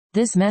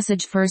This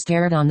message first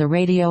aired on the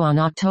radio on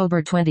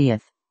October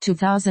 20th,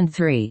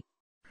 2003.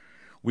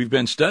 We've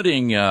been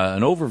studying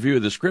an overview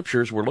of the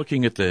Scriptures. We're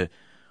looking at the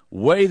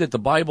way that the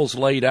Bible's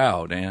laid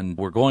out, and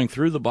we're going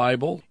through the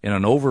Bible in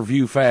an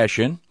overview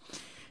fashion.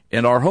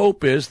 And our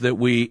hope is that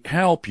we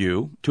help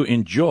you to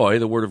enjoy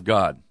the Word of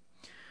God.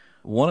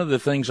 One of the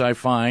things I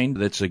find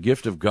that's a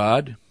gift of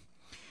God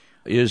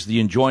is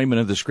the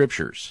enjoyment of the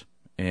Scriptures.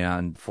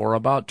 And for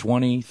about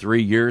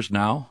 23 years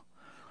now,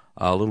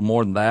 a little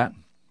more than that,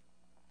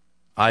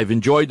 I've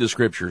enjoyed the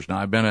Scriptures. Now,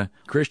 I've been a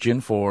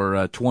Christian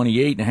for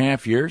 28 and a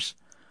half years.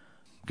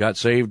 Got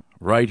saved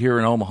right here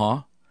in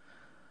Omaha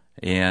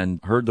and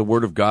heard the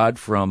Word of God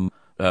from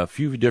a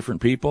few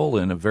different people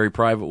in a very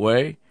private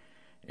way.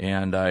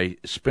 And I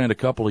spent a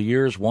couple of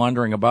years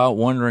wandering about,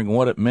 wondering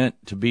what it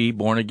meant to be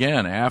born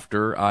again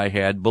after I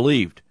had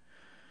believed.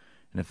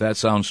 And if that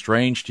sounds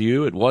strange to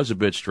you, it was a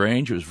bit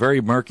strange. It was very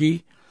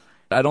murky.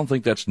 I don't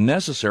think that's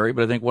necessary,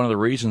 but I think one of the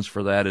reasons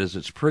for that is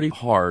it's pretty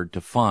hard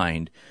to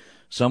find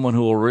someone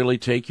who will really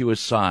take you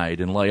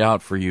aside and lay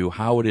out for you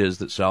how it is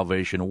that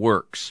salvation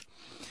works.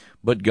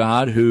 But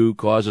God, who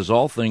causes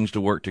all things to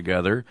work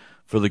together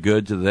for the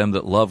good to them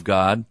that love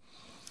God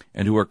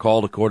and who are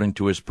called according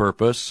to His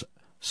purpose,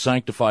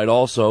 sanctified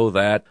also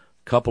that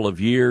couple of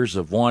years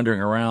of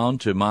wandering around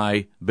to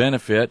my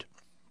benefit,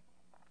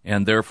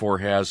 and therefore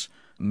has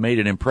made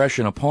an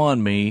impression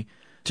upon me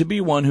to be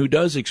one who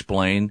does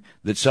explain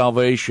that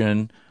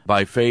salvation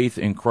by faith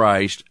in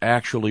Christ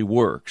actually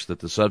works, that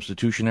the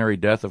substitutionary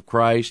death of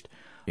Christ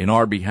in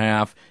our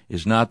behalf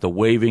is not the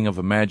waving of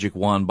a magic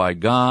wand by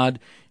God,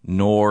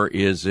 nor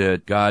is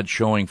it God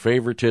showing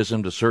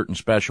favoritism to certain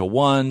special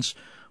ones,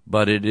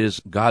 but it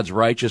is God's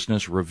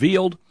righteousness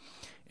revealed,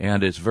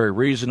 and it's very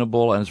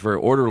reasonable and it's very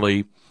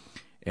orderly.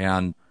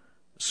 And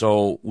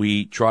so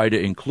we try to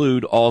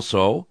include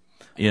also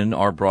in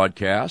our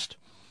broadcast,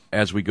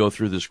 as we go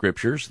through the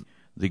Scriptures,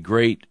 the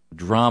great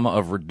drama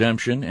of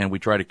redemption, and we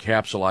try to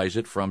capsulize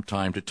it from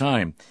time to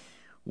time.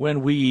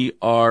 When we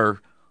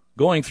are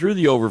going through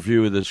the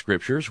overview of the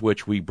Scriptures,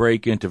 which we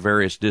break into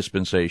various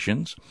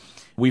dispensations,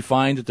 we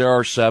find that there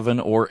are 7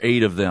 or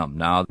 8 of them.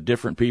 Now,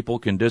 different people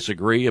can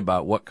disagree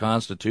about what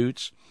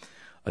constitutes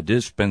a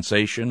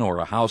dispensation or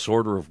a house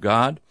order of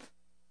God,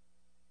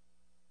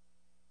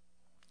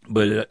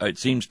 but it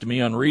seems to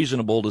me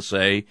unreasonable to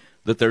say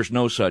that there's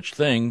no such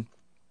thing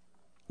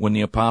when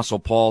the Apostle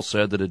Paul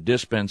said that a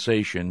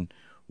dispensation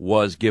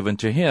was given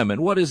to him.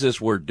 And what is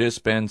this word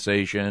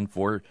dispensation?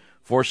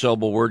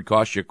 Four-syllable word,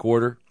 costs you a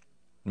quarter,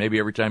 maybe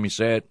every time you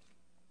say it.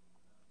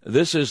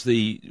 This is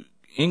the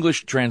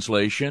English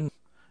translation,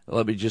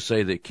 let me just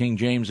say the King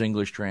James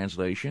English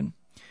translation,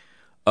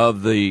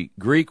 of the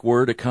Greek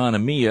word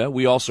economia.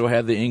 We also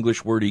have the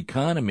English word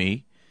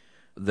economy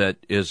that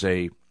is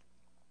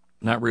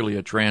not really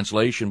a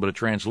translation, but a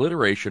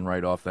transliteration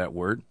right off that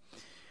word.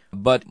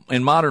 But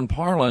in modern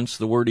parlance,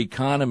 the word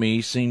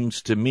economy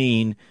seems to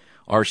mean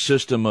our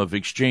system of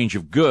exchange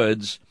of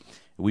goods.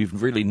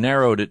 We've really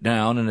narrowed it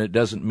down, and it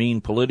doesn't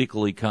mean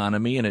political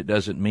economy, and it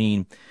doesn't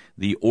mean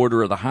the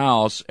order of the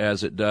house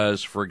as it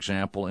does, for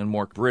example, in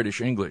more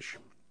British English.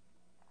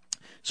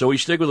 So we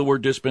stick with the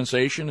word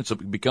dispensation.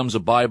 It becomes a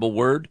Bible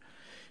word,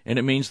 and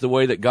it means the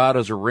way that God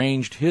has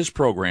arranged His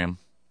program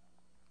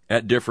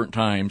at different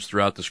times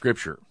throughout the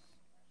Scripture.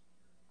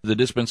 The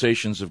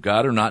dispensations of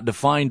God are not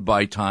defined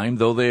by time,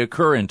 though they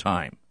occur in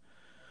time.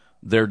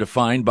 They're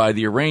defined by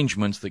the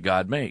arrangements that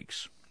God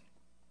makes.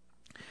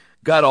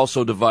 God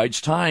also divides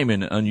time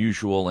in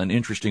unusual and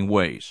interesting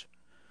ways.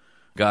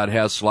 God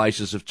has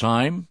slices of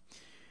time.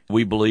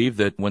 We believe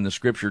that when the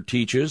Scripture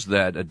teaches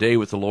that a day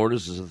with the Lord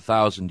is as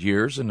 1,000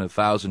 years, and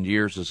 1,000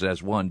 years is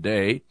as one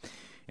day,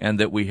 and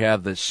that we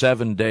have the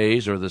 7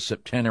 days or the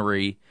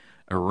septenary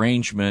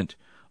arrangement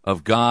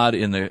of God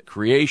in the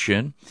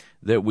creation,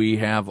 that we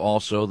have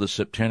also the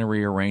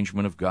septenary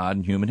arrangement of God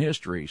in human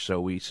history.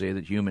 So we say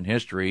that human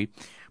history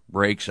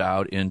breaks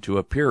out into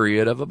a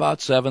period of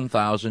about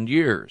 7,000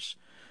 years.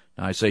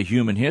 Now, I say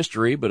human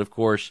history, but of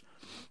course,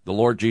 the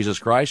Lord Jesus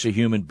Christ, a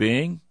human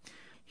being,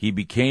 He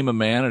became a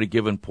man at a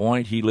given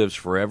point. He lives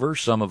forever.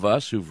 Some of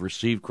us who've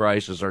received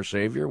Christ as our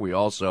Savior, we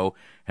also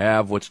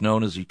have what's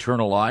known as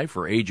eternal life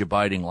or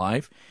age-abiding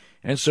life.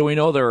 And so we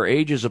know there are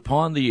ages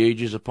upon the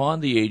ages upon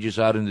the ages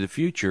out into the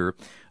future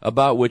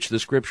about which the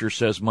Scripture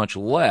says much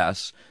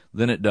less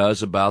than it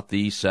does about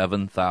the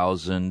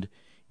 7,000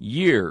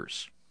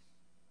 years.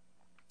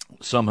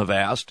 Some have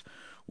asked,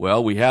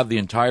 well, we have the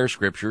entire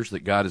Scriptures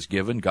that God has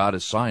given. God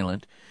is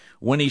silent.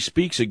 When He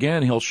speaks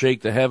again, He'll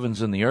shake the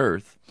heavens and the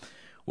earth.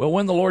 Well,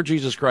 when the Lord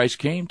Jesus Christ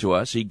came to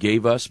us, He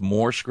gave us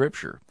more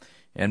Scripture.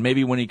 And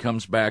maybe when He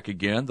comes back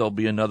again, there'll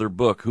be another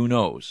book, who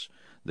knows,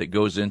 that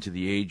goes into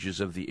the ages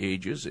of the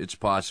ages. It's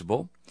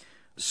possible.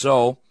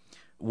 So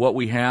what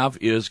we have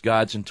is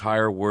God's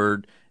entire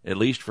Word, at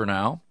least for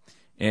now,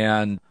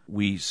 and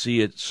we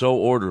see it so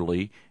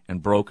orderly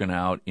and broken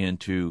out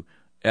into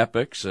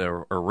epochs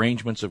or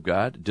arrangements of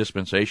God,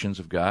 dispensations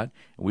of God.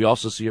 We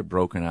also see it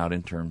broken out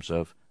in terms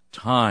of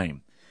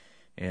time.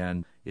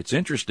 And it's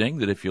interesting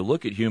that if you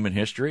look at human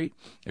history,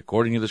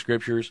 according to the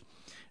Scriptures,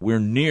 we're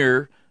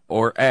near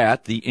or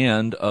at the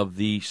end of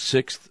the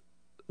 6th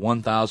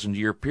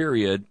 1,000-year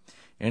period.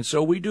 And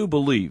so we do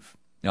believe,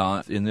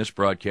 in this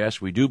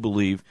broadcast, we do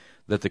believe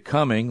that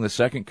the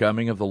second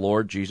coming of the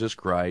Lord Jesus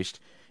Christ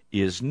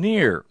is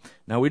near.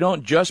 Now, we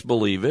don't just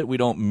believe it. We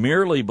don't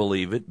merely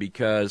believe it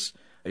because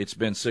it's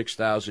been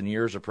 6,000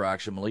 years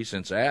approximately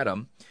since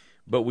Adam,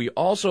 but we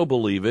also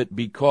believe it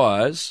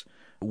because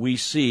we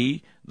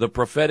see the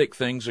prophetic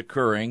things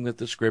occurring that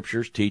the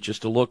Scriptures teach us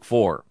to look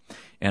for.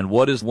 And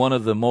what is one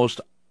of the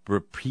most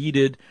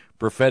repeated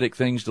prophetic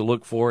things to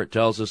look for? It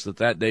tells us that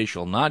that day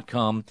shall not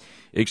come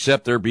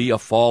except there be a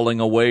falling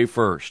away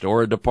first,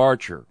 or a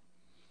departure,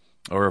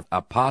 or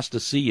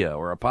apostasia,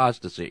 or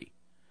apostasy.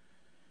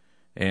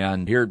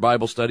 And here at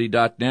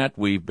BibleStudy.net,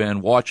 we've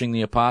been watching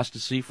the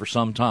apostasy for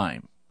some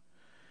time.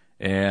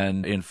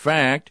 And in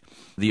fact,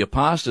 the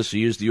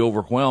apostasy is the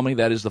overwhelming,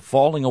 that is, the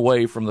falling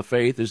away from the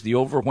faith is the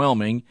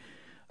overwhelming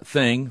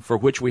thing for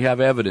which we have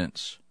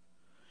evidence.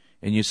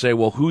 And you say,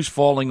 well, who's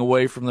falling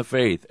away from the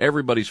faith?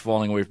 Everybody's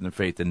falling away from the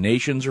faith. The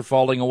nations are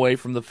falling away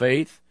from the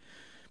faith.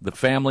 The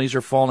families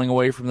are falling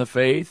away from the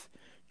faith.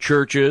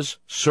 Churches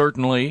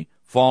certainly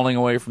falling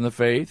away from the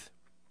faith.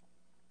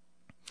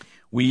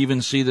 We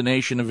even see the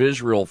nation of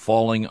Israel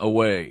falling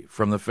away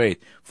from the faith,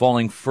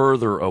 falling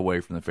further away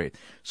from the faith.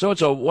 So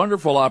it's a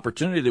wonderful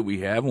opportunity that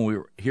we have,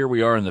 and here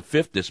we are in the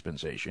 5th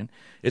dispensation.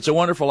 It's a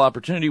wonderful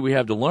opportunity we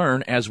have to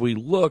learn as we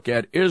look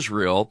at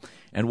Israel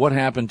and what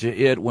happened to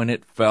it when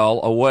it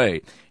fell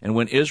away. And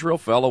when Israel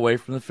fell away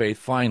from the faith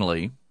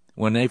finally,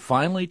 when they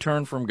finally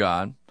turned from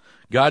God,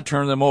 God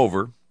turned them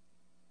over.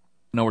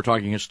 Now we're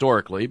talking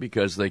historically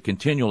because they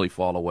continually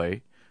fall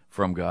away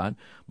from God.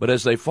 But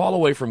as they fall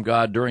away from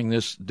God during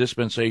this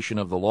dispensation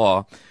of the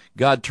law,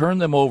 God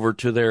turned them over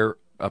to their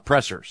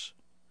oppressors.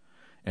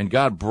 And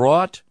God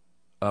brought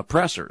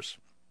oppressors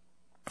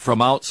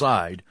from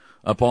outside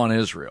upon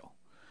Israel.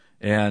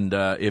 And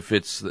if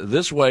it's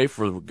this way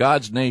for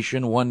God's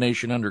nation, one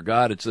nation under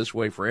God, it's this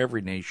way for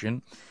every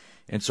nation.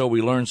 And so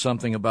we learn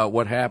something about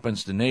what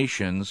happens to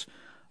nations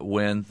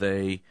when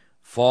they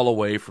fall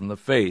away from the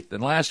faith.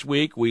 And last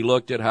week we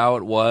looked at how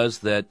it was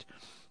that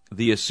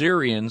the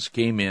Assyrians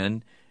came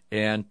in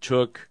and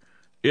took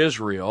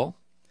Israel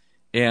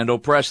and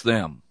oppressed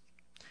them.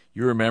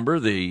 You remember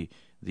the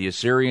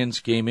Assyrians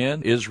came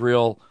in,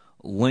 Israel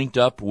linked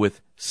up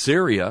with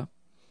Syria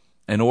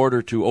in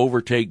order to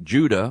overtake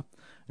Judah,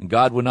 and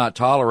God would not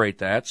tolerate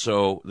that,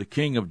 so the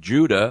king of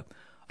Judah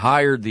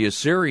hired the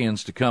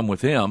Assyrians to come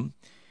with him,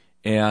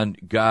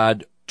 and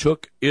God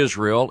took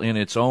Israel in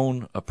its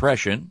own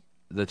oppression,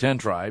 the 10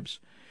 tribes,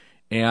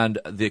 and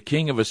the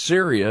king of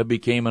Assyria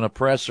became an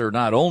oppressor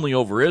not only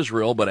over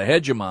Israel, but a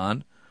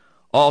hegemon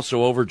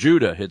also over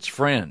Judah, its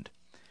friend.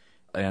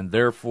 And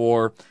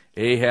therefore,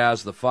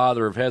 Ahaz, the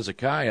father of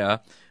Hezekiah,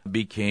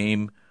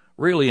 became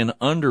really an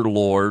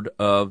underlord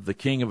of the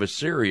king of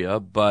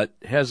Assyria, but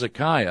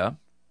Hezekiah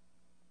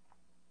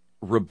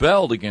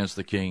rebelled against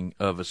the king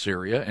of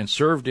Assyria and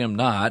served him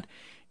not,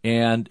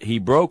 and he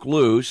broke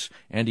loose,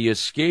 and he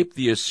escaped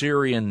the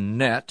Assyrian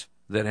net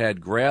that had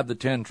grabbed the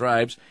 10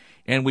 tribes,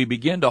 and we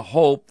begin to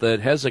hope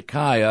that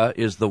Hezekiah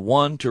is the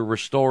one to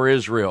restore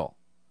Israel,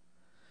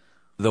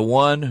 the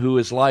one who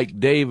is like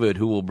David,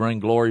 who will bring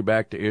glory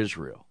back to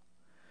Israel.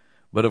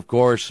 But of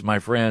course, my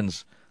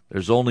friends,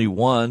 there's only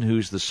one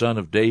who's the son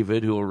of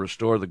David who will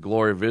restore the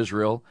glory of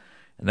Israel,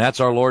 and that's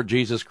our Lord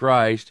Jesus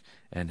Christ,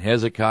 and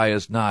Hezekiah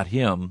is not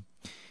him.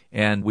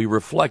 And we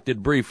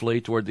reflected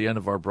briefly toward the end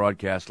of our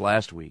broadcast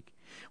last week.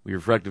 We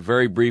reflected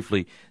very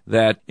briefly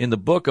that in the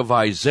book of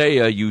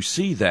Isaiah, you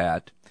see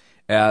that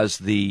as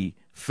the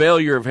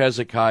failure of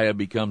Hezekiah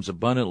becomes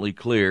abundantly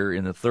clear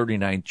in the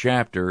 39th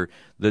chapter,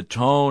 the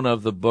tone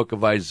of the book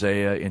of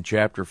Isaiah in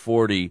chapter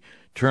 40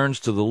 turns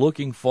to the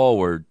looking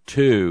forward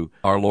to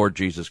our Lord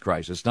Jesus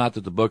Christ. It's not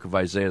that the book of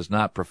Isaiah is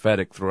not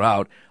prophetic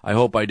throughout. I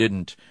hope I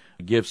didn't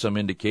give some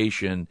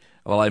indication,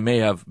 well, I may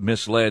have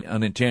misled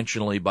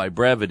unintentionally by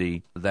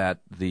brevity, that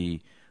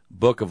the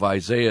book of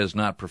Isaiah is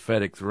not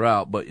prophetic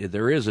throughout, but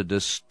there is a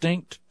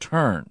distinct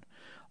turn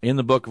in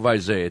the book of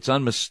Isaiah. It's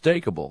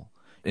unmistakable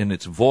in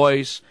its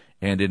voice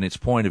and in its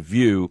point of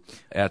view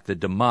at the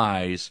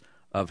demise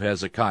of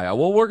Hezekiah.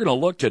 Well, we're going to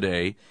look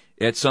today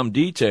at some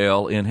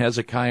detail in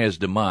Hezekiah's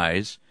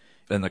demise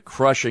and the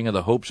crushing of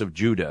the hopes of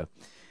Judah,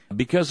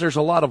 because there's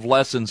a lot of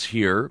lessons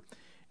here,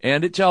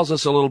 and it tells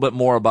us a little bit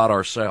more about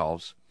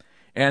ourselves.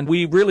 And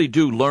we really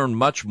do learn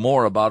much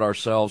more about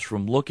ourselves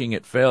from looking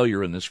at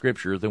failure in the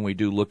Scripture than we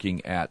do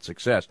looking at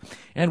success.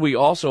 And we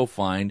also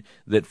find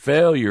that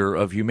failure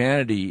of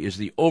humanity is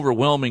the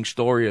overwhelming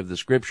story of the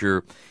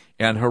Scripture,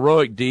 and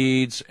heroic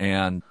deeds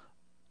and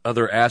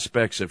other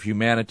aspects of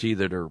humanity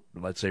that are,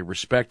 let's say,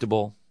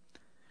 respectable,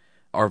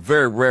 are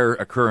very rare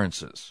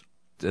occurrences.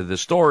 The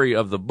story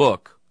of the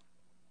book,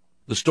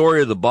 the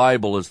story of the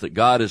Bible, is that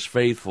God is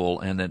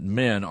faithful and that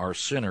men are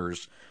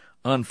sinners,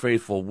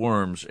 unfaithful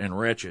worms and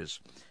wretches.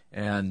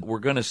 And we're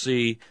going to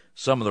see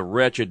some of the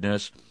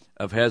wretchedness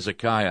of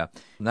Hezekiah.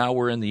 Now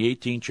we're in the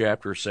 18th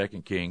chapter of 2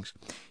 Kings.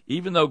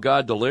 Even though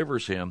God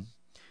delivers him,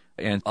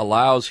 and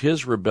allows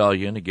his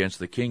rebellion against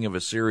the king of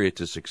Assyria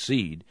to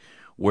succeed,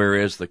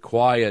 whereas the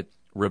quiet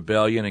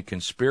rebellion and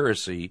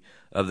conspiracy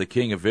of the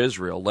king of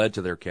Israel led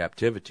to their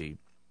captivity.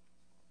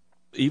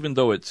 Even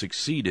though it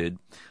succeeded,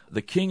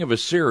 the king of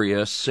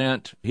Assyria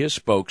sent his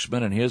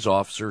spokesman and his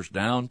officers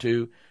down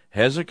to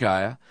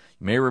Hezekiah.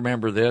 You may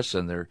remember this,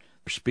 and their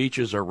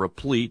speeches are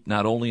replete,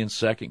 not only in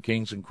 2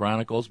 Kings and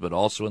Chronicles, but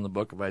also in the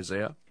book of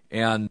Isaiah.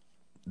 And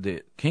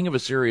the king of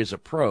Assyria's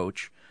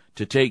approach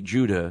to take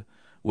Judah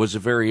was a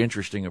very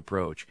interesting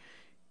approach.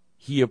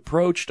 He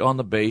approached on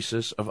the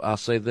basis of, I'll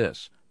say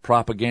this,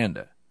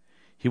 propaganda.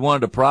 He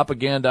wanted to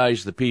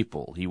propagandize the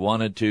people. He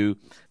wanted to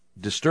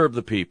disturb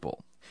the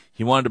people.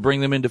 He wanted to bring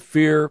them into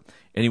fear,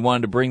 and he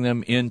wanted to bring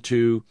them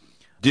into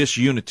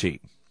disunity.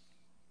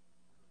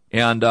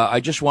 And I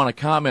just want to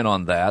comment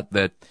on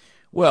that,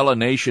 well, a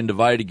nation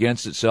divided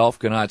against itself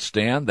cannot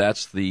stand.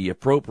 That's the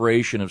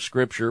appropriation of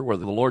Scripture where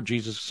the Lord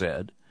Jesus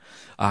said,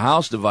 a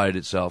house divided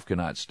itself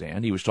cannot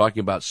stand. He was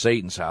talking about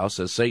Satan's house,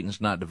 as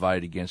Satan's not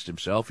divided against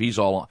himself. He's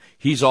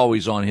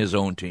always on his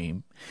own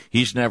team.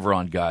 He's never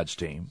on God's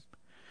team.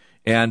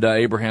 And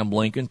Abraham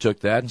Lincoln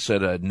took that and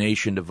said a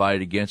nation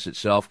divided against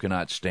itself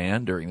cannot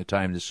stand during the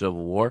time of the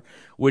Civil War,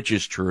 which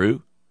is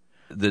true.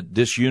 The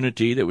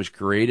disunity that was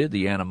created,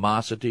 the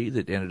animosity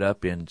that ended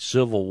up in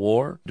civil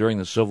war during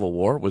the Civil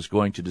War was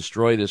going to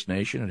destroy this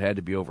nation. It had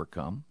to be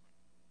overcome.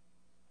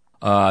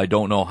 I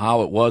don't know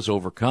how it was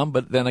overcome,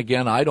 but then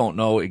again, I don't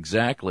know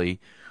exactly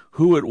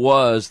who it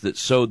was that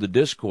sowed the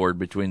discord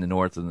between the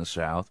North and the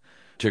South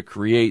to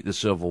create the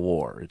Civil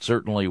War. It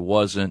certainly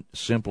wasn't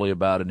simply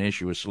about an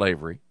issue of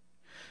slavery.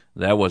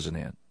 That wasn't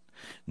it.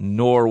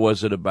 Nor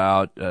was it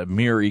about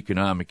mere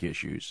economic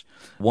issues.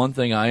 One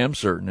thing I am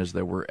certain is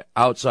there were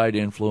outside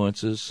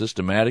influences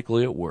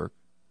systematically at work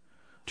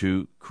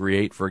to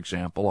create, for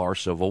example, our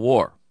Civil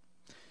War.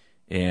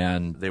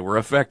 And they were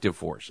effective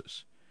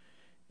forces.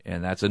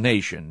 And that's a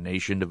nation.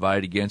 Nation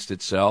divided against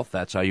itself.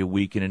 That's how you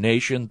weaken a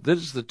nation. This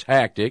is the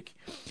tactic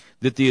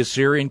that the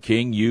Assyrian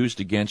king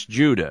used against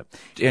Judah.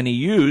 And he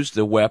used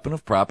the weapon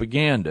of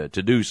propaganda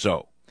to do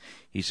so.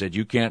 He said,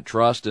 you can't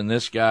trust in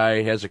this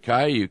guy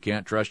Hezekiah, you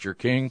can't trust your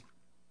king.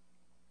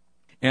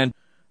 And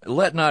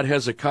let not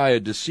Hezekiah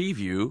deceive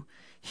you,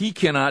 he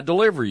cannot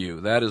deliver you.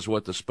 That is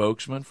what the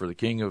spokesman for the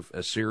king of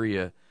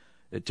Assyria,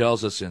 it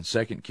tells us in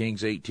 2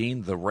 Kings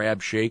 18, the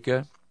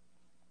Rabshakeh,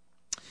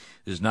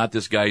 is not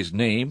this guy's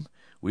name.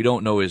 We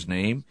don't know his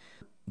name.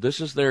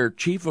 This is their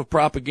chief of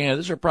propaganda.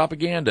 This is their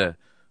propaganda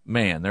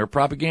man, their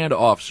propaganda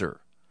officer.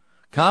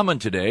 Common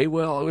today,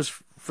 well, it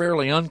was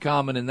fairly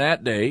uncommon in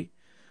that day,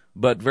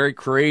 but very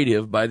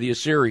creative by the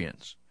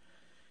Assyrians.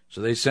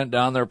 So they sent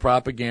down their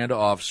propaganda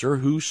officer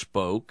who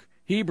spoke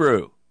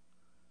Hebrew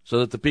so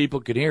that the people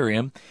could hear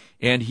him,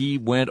 and he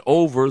went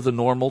over the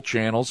normal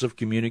channels of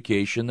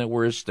communication that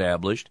were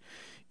established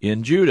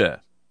in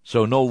Judah.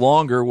 So no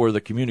longer were the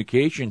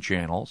communication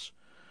channels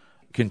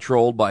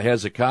controlled by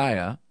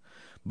Hezekiah,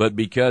 but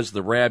because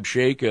the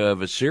Rabshakeh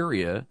of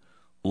Assyria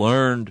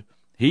learned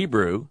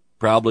Hebrew,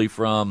 probably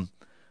from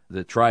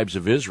the tribes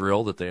of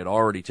Israel that they had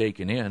already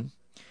taken in,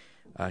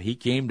 he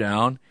came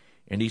down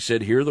and he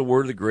said, hear the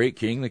word of the great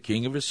king, the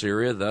king of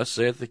Assyria. Thus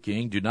saith the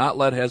king, do not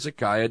let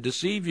Hezekiah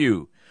deceive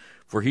you,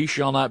 for he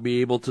shall not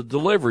be able to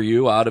deliver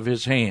you out of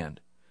his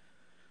hand.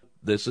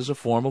 This is a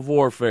form of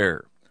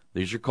warfare.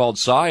 These are called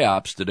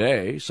psyops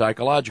today,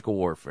 psychological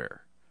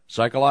warfare,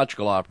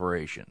 psychological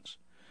operations.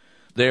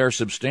 They are a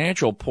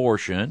substantial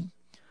portion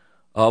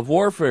of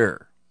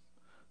warfare,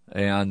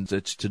 and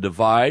it's to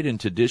divide and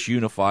to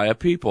disunify a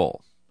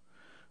people.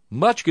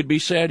 Much could be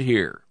said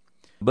here.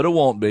 But it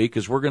won't be,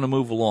 because we're going to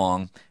move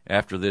along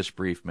after this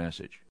brief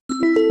message.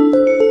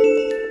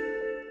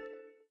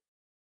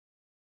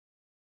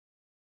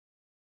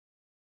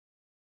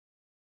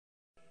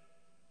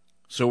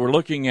 So we're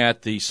looking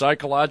at the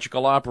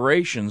psychological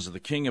operations of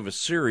the king of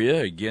Assyria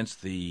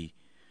against the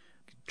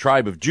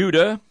tribe of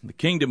Judah, the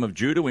kingdom of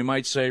Judah, we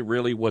might say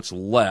really what's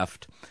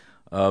left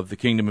of the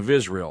kingdom of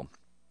Israel.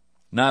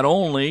 Not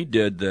only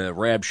did the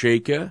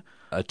Rabshakeh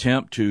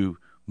attempt to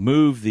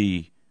move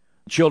the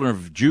children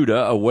of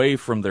Judah away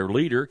from their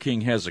leader,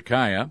 King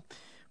Hezekiah,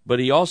 but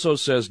he also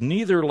says,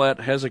 neither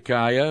let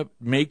Hezekiah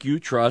make you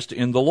trust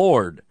in the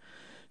Lord,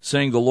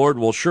 saying, the Lord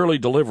will surely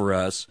deliver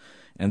us,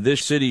 and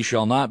this city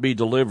shall not be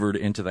delivered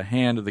into the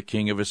hand of the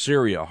king of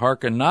Assyria.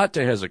 Hearken not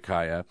to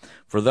Hezekiah,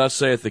 for thus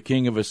saith the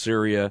king of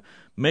Assyria,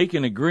 make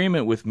an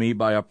agreement with me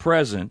by a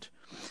present,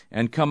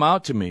 and come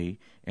out to me,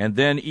 and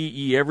then eat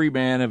ye every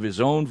man of his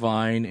own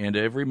vine, and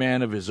every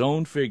man of his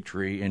own fig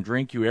tree, and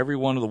drink you every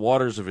one of the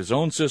waters of his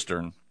own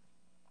cistern,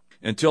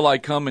 until I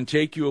come and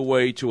take you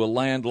away to a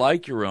land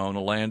like your own,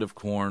 a land of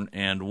corn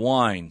and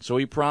wine. So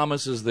he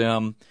promises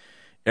them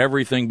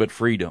everything but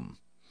freedom.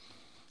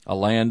 A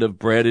land of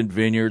bread and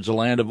vineyards, a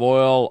land of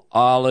oil,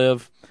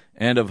 olive,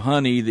 and of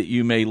honey, that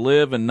you may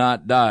live and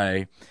not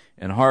die,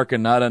 and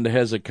hearken not unto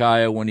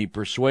Hezekiah when he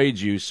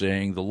persuades you,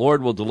 saying, the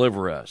Lord will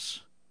deliver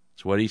us.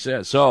 That's what he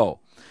says.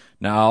 So,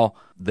 now,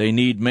 they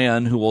need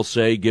men who will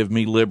say, give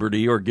me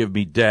liberty or give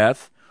me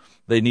death.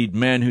 They need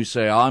men who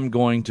say, I'm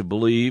going to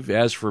believe,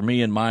 as for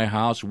me and my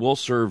house, we'll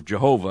serve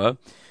Jehovah.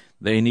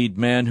 They need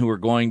men who are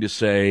going to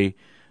say,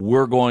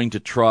 we're going to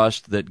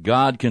trust that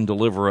God can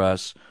deliver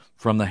us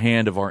from the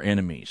hand of our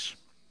enemies.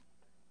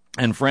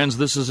 And friends,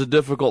 this is a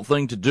difficult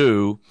thing to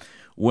do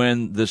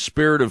when the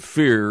spirit of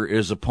fear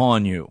is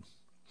upon you.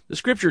 The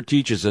Scripture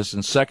teaches us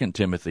in 2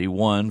 Timothy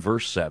 1,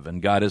 verse 7,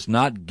 God has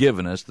not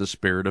given us the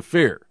spirit of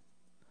fear,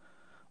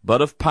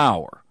 but of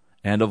power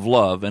and of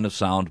love and a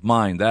sound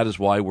mind. That is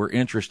why we're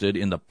interested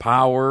in the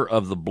power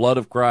of the blood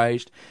of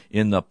Christ,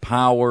 in the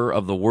power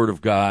of the Word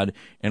of God,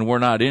 and we're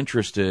not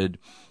interested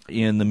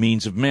in the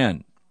means of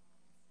men.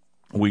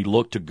 We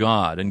look to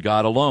God and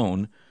God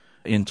alone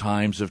in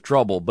times of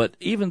trouble. But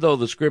even though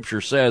the Scripture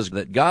says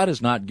that God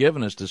has not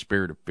given us the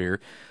spirit of fear,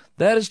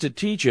 that is to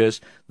teach us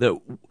that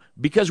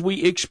because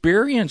we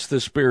experience the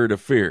spirit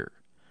of fear,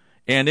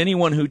 and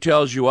anyone who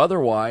tells you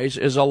otherwise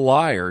is a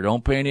liar.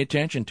 Don't pay any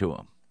attention to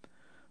him.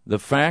 The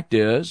fact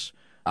is,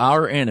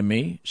 our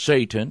enemy,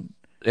 Satan,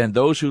 and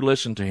those who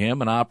listen to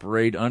him and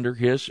operate under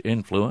his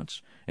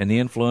influence and the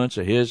influence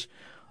of his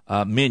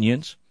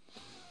minions,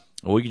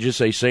 we could just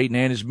say Satan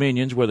and his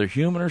minions, whether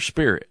human or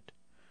spirit,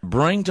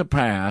 bring to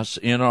pass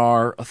in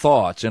our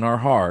thoughts, in our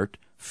heart,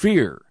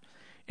 fear.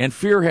 And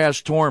fear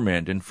has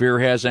torment, and fear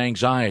has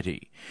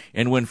anxiety.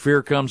 And when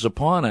fear comes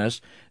upon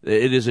us,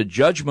 it is a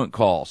judgment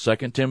call. 2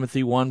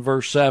 Timothy 1,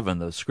 verse 7,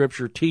 the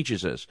Scripture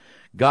teaches us,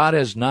 God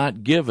has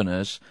not given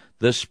us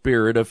the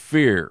spirit of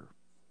fear,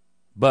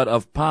 but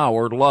of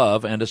power,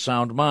 love, and a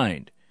sound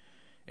mind.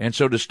 And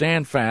so to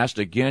stand fast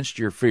against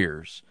your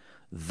fears,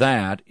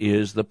 that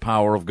is the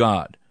power of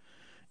God.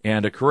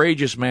 And a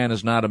courageous man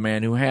is not a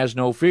man who has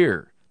no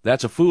fear.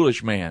 That's a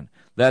foolish man.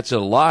 That's a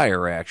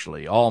liar,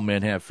 actually. All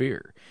men have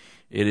fear.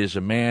 It is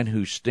a man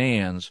who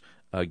stands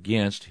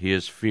against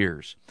his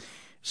fears.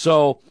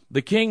 So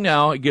the king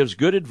now gives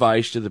good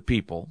advice to the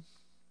people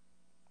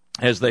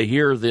as they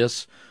hear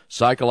this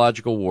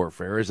psychological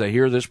warfare, as they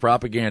hear this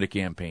propaganda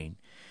campaign.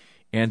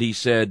 And he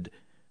said,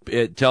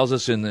 it tells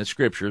us in the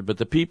Scripture, but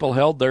the people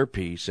held their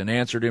peace and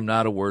answered him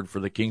not a word, for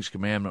the king's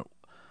commandment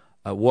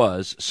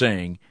was,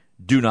 saying,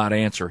 do not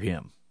answer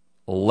him.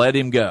 Let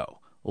him go.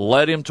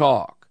 Let him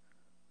talk.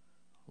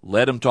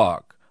 Let him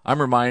talk. I'm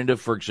reminded of,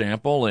 for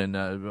example, in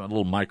a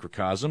little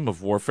microcosm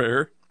of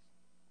warfare,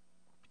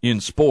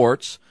 in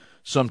sports,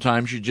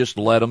 sometimes you just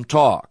let them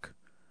talk.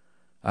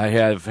 I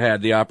have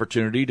had the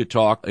opportunity to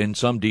talk in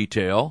some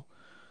detail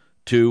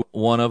to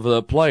one of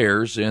the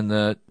players in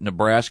the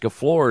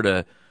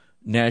Nebraska-Florida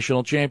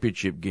national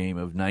championship game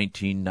of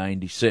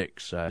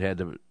 1996. I had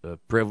the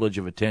privilege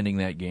of attending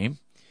that game.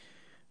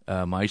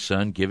 My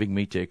son giving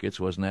me tickets.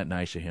 Wasn't that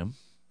nice of him?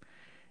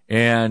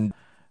 And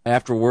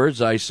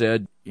afterwards, I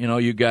said,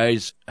 you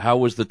guys, how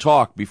was the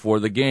talk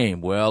before the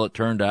game? Well, it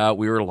turned out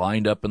we were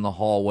lined up in the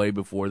hallway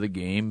before the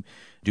game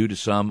due to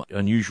some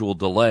unusual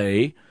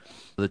delay.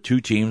 The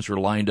two teams were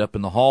lined up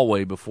in the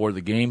hallway before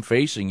the game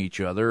facing each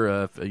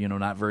other,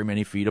 not very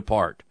many feet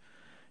apart.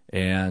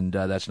 And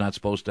that's not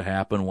supposed to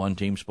happen. One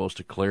team's supposed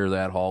to clear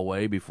that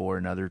hallway before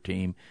another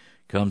team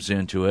comes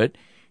into it.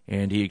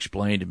 And he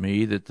explained to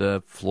me that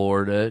the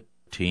Florida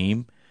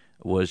team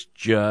was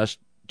just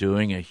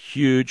doing a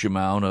huge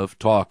amount of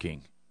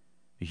talking,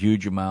 a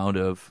huge amount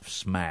of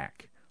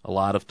smack, a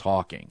lot of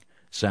talking,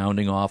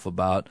 sounding off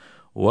about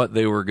what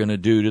they were going to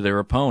do to their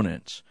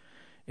opponents.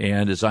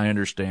 And as I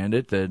understand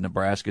it, the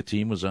Nebraska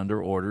team was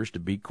under orders to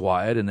be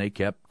quiet, and they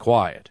kept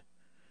quiet.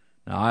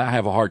 Now, I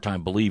have a hard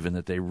time believing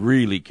that they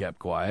really kept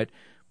quiet,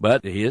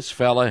 but his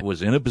fella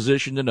was in a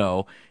position to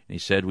know, and he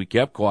said, we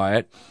kept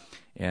quiet,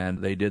 and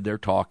they did their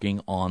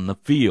talking on the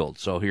field.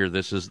 So here,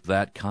 this is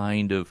that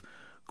kind of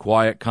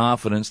quiet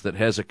confidence that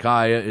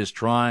Hezekiah is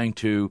trying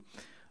to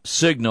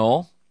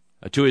signal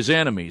to his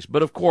enemies.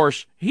 But of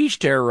course, he's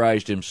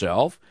terrorized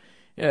himself.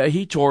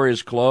 He tore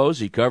his clothes,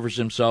 he covers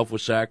himself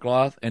with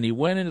sackcloth, and he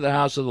went into the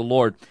house of the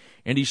Lord,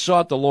 and he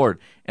sought the Lord.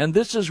 And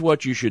this is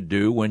what you should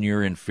do when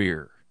you're in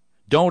fear.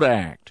 Don't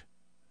act.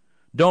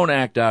 Don't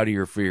act out of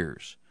your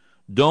fears.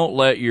 Don't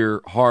let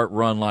your heart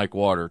run like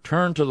water.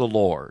 Turn to the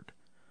Lord.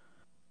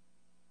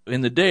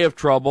 In the day of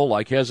trouble,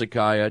 like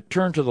Hezekiah,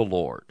 turn to the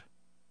Lord.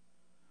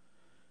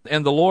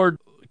 And the Lord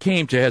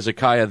came to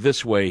Hezekiah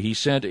this way. He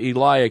sent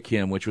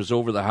Eliakim, which was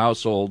over the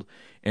household,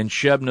 and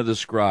Shebna the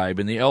scribe,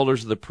 and the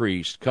elders of the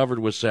priests, covered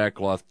with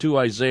sackcloth, to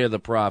Isaiah the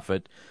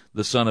prophet,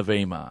 the son of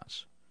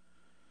Amoz.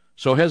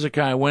 So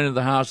Hezekiah went into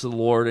the house of the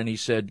Lord, and he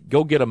said,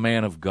 go get a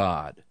man of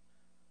God.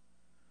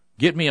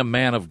 Get me a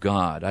man of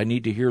God. I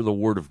need to hear the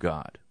word of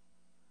God.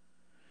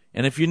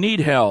 And if you need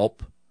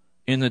help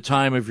in the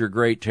time of your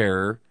great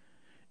terror,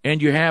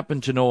 and you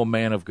happen to know a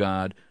man of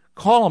God,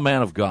 call a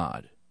man of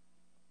God.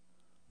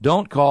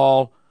 Don't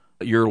call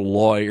your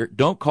lawyer.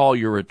 Don't call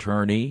your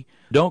attorney.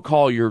 Don't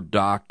call your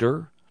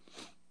doctor.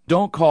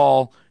 Don't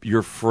call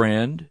your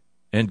friend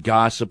and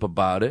gossip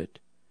about it.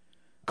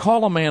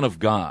 Call a man of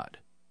God,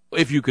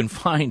 if you can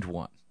find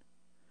one.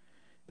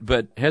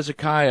 But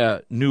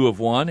Hezekiah knew of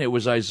one. It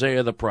was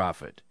Isaiah the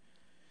prophet.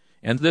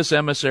 And this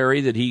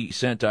emissary that he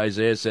sent to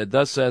Isaiah said,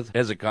 thus saith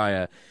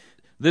Hezekiah,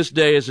 This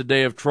day is a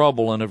day of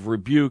trouble and of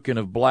rebuke and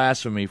of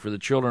blasphemy, for the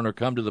children are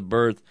come to the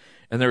birth,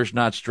 and there is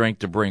not strength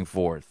to bring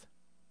forth.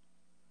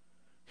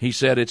 He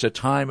said it's a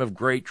time of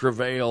great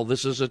travail.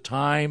 This is a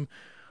time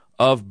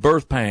of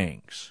birth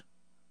pangs.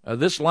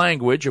 This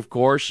language, of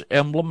course,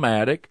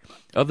 emblematic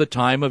of the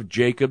time of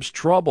Jacob's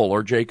trouble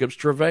or Jacob's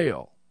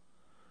travail.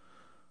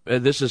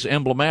 This is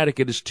emblematic.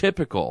 It is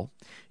typical.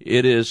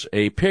 It is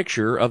a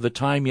picture of the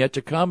time yet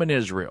to come in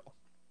Israel,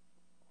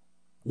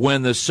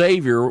 when the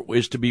Savior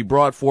is to be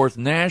brought forth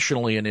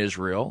nationally in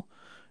Israel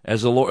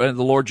as the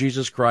Lord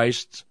Jesus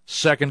Christ's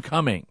second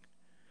coming.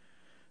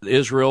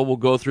 Israel will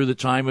go through the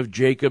time of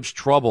Jacob's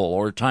trouble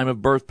or time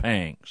of birth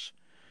pangs.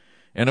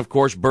 And, of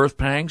course, birth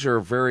pangs are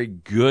a very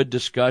good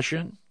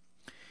discussion.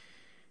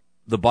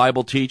 The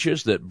Bible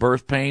teaches that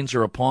birth pains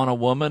are upon a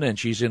woman and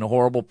she's in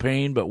horrible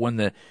pain, but when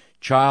the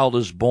child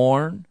is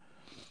born,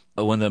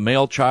 when the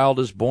male child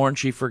is born,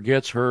 she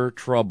forgets her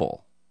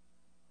trouble.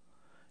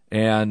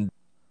 And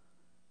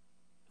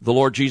the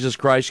Lord Jesus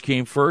Christ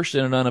came first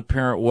in an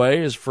unapparent way,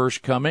 his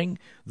first coming.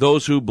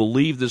 Those who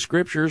believed the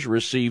Scriptures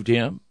received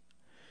him.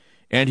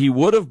 And he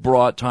would have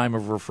brought time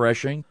of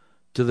refreshing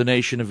to the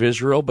nation of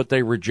Israel, but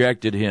they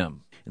rejected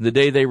him. And the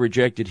day they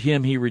rejected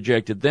him, he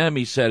rejected them.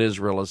 He set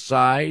Israel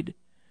aside.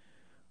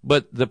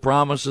 But the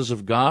promises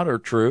of God are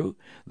true.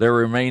 There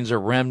remains a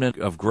remnant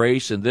of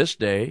grace in this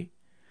day.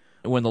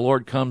 When the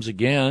Lord comes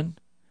again,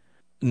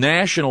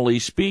 nationally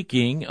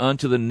speaking,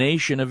 unto the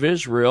nation of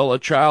Israel, a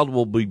child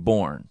will be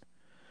born,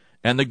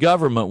 and the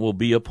government will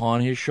be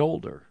upon his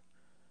shoulder.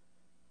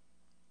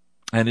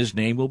 And his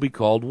name will be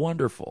called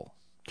Wonderful,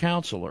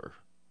 Counselor,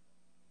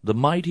 the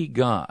Mighty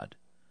God,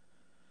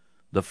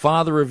 the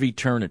Father of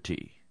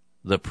Eternity,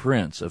 the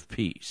Prince of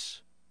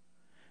Peace.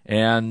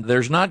 And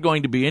there's not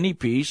going to be any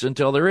peace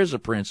until there is a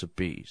Prince of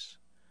Peace.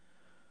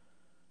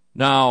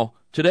 Now,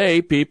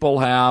 today, people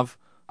have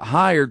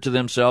hired to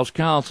themselves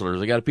counselors.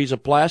 They got a piece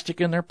of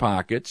plastic in their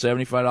pocket,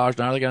 $75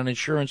 an hour. They got an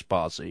insurance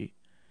policy,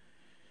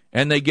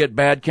 and they get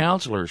bad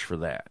counselors for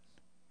that.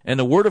 And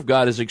the Word of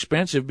God is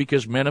expensive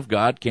because men of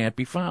God can't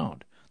be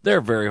found.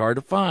 They're very hard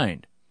to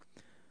find.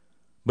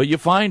 But you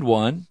find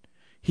one,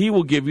 he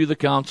will give you the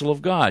counsel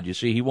of God. You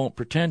see, he won't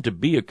pretend to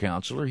be a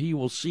counselor. He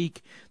will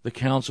seek the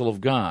counsel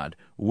of God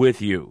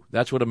with you.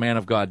 That's what a man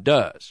of God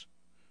does.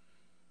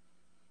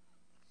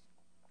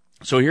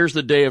 So here's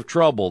the day of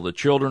trouble. The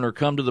children are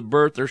come to the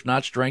birth. There's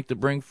not strength to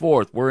bring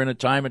forth. We're in a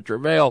time of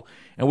travail,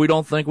 and we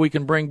don't think we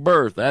can bring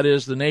birth. That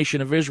is, the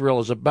nation of Israel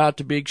is about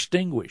to be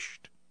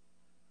extinguished.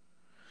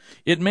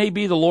 It may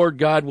be the Lord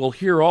God will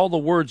hear all the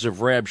words of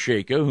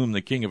Rabshakeh, whom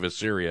the king of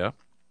Assyria,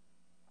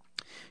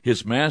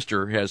 his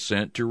master, has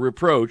sent to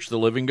reproach the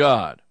living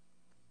God,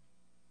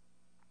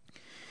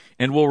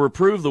 and will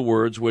reprove the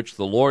words which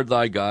the Lord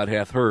thy God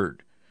hath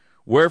heard.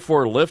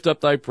 Wherefore lift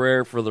up thy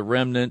prayer for the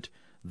remnant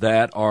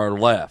that are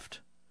left.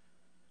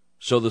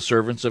 So the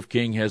servants of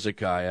King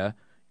Hezekiah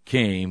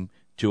came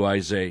to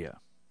Isaiah.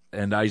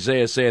 And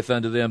Isaiah saith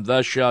unto them,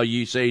 Thus shall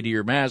ye say to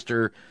your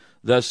master,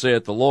 Thus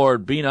saith the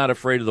Lord, Be not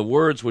afraid of the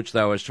words which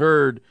thou hast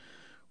heard,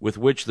 with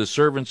which the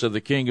servants of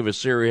the king of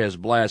Assyria has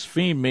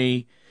blasphemed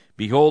me.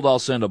 Behold, I'll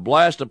send a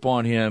blast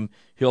upon him.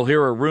 He'll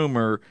hear a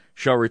rumor,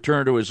 shall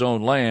return to his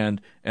own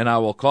land, and I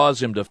will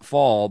cause him to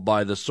fall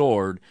by the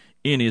sword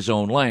in his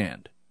own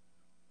land.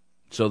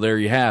 So there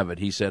you have it.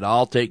 He said,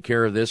 I'll take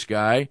care of this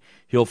guy.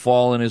 He'll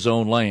fall in his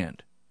own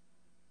land.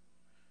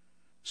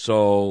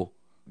 So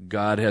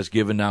God has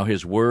given now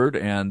his word,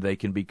 and they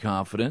can be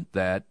confident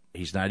that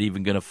he's not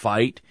even going to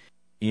fight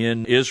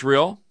in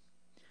Israel.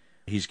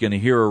 He's going to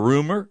hear a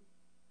rumor,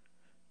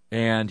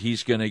 and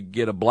he's going to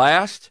get a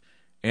blast,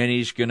 and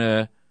he's going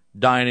to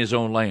die in his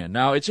own land.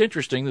 Now, it's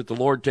interesting that the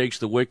Lord takes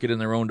the wicked in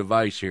their own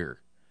device here.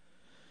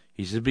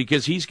 He says,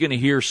 because he's going to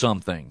hear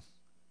something.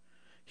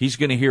 He's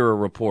going to hear a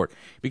report.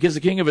 Because the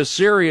king of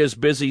Assyria is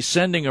busy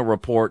sending a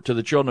report to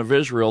the children of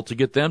Israel to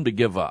get them to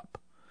give up.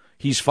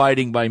 He's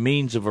fighting by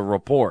means of a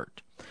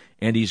report.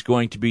 And he's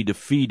going to be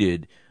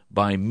defeated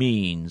by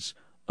means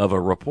of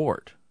a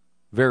report.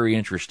 Very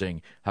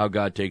interesting how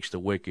God takes the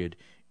wicked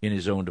in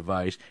his own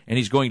device. And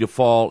he's going to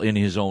fall in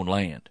his own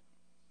land.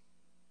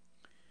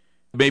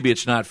 Maybe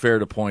it's not fair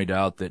to point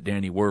out that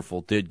Danny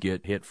Werfel did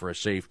get hit for a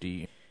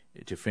safety,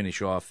 to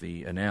finish off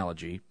the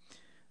analogy,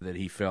 that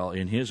he fell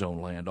in his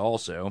own land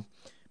also.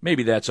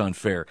 Maybe that's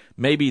unfair.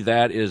 Maybe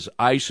that is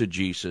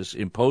eisegesis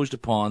imposed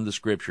upon the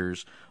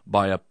Scriptures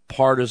by a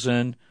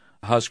partisan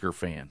Husker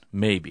fan.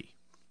 Maybe.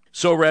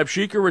 So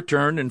Rabshakeh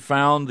returned and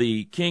found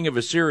the king of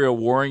Assyria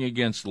warring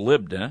against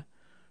Libnah,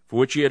 for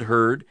which he had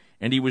heard,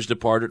 and he was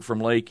departed from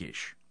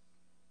Lachish.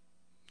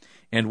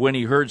 And when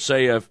he heard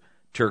say of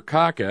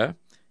Tirhakah,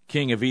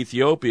 king of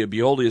Ethiopia,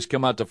 Behold, he has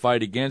come out to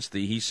fight against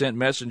thee, he sent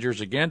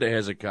messengers again to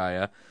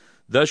Hezekiah.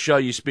 Thus shall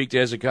you speak to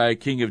Hezekiah,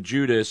 king of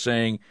Judah,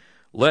 saying,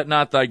 Let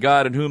not thy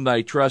God in whom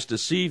thy trust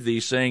deceive thee,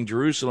 saying,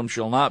 Jerusalem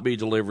shall not be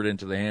delivered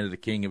into the hand of the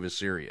king of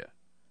Assyria.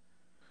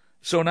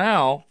 So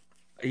now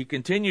he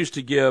continues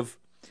to give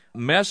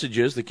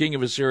messages. The king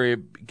of Assyria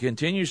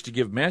continues to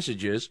give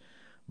messages,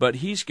 but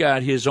he's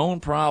got his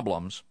own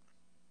problems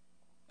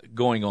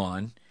going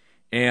on,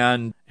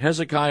 And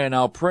Hezekiah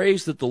now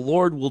prays that the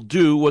Lord will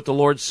do what the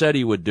Lord said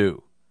he would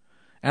do.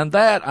 And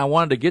that, I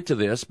wanted to get to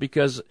this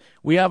because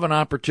we have an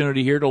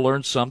opportunity here to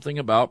learn something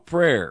about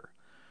prayer.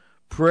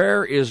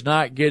 Prayer is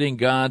not getting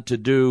God to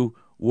do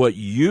what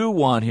you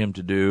want him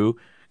to do.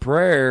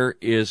 Prayer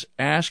is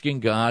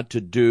asking God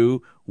to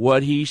do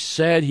what he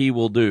said he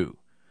will do.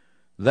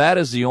 That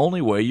is the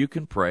only way you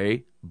can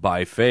pray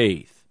by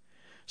faith.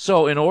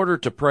 So in order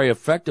to pray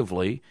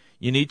effectively,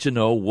 you need to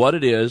know what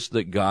it is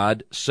that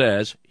God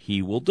says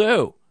he will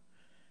do.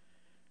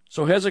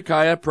 So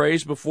Hezekiah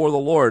prays before the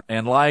Lord,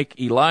 and like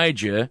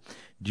Elijah,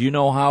 do you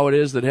know how it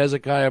is that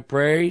Hezekiah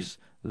prays?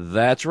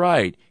 That's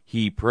right.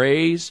 He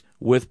prays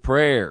with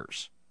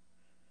prayers.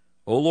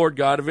 O Lord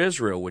God of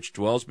Israel, which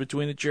dwells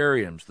between the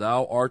cherubims,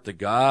 thou art the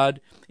God,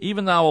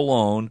 even thou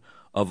alone,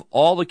 of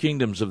all the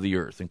kingdoms of the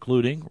earth,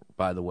 including,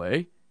 by the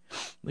way,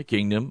 the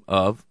kingdom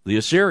of the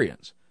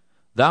Assyrians.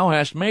 Thou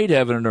hast made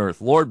heaven and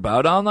earth. Lord,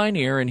 bow down thine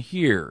ear and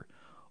hear.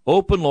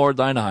 Open, Lord,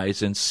 thine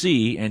eyes, and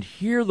see, and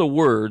hear the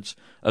words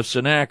of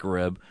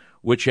Sennacherib,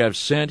 which have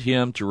sent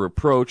him to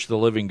reproach the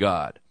living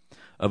God.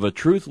 Of a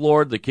truth,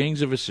 Lord, the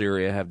kings of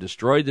Assyria have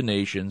destroyed the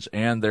nations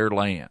and their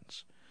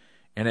lands,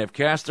 and have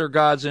cast their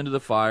gods into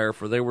the fire,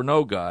 for they were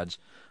no gods,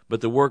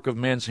 but the work of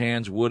men's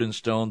hands, wood and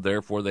stone,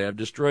 therefore they have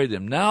destroyed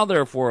them. Now,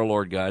 therefore, O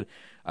Lord God,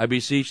 I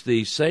beseech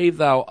thee, save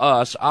thou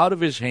us out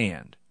of his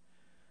hand,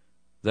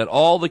 that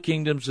all the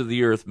kingdoms of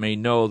the earth may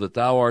know that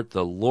thou art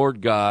the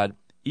Lord God,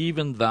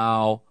 even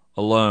thou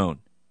alone.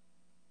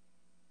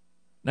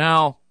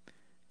 Now,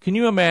 can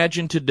you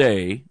imagine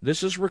today,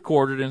 this is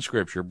recorded in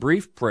Scripture,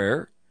 brief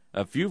prayer,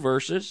 a few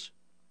verses.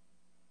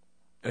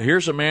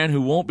 Here's a man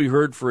who won't be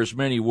heard for his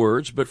many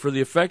words, but for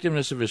the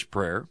effectiveness of his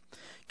prayer.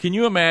 Can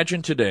you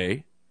imagine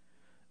today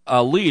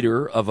a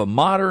leader of a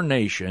modern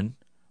nation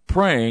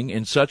praying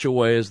in such a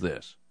way as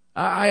this?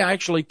 I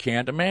actually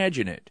can't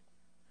imagine it.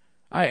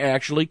 I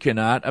actually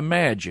cannot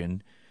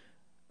imagine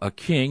a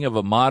king of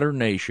a modern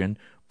nation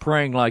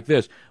praying like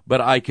this.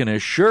 But I can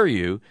assure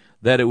you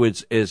that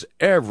it is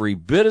every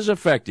bit as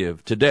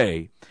effective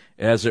today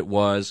as it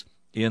was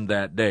in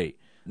that day.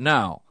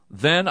 Now,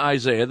 then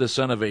Isaiah the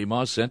son of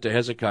Amoz sent to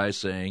Hezekiah,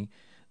 saying,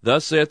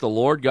 Thus saith the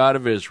Lord God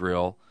of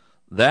Israel,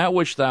 that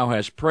which thou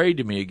hast prayed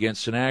to me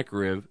against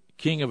Sennacherib,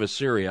 king of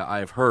Assyria, I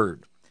have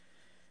heard.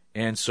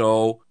 And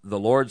so the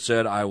Lord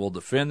said, I will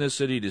defend this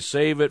city to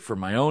save it for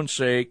my own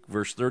sake.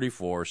 Verse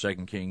 34, 2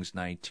 Kings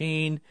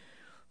 19.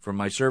 For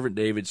my servant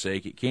David's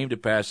sake, it came to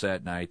pass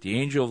that night, the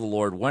angel of the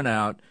Lord went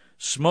out,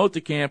 smote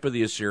the camp of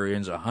the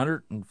Assyrians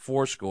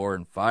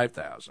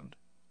 185,000.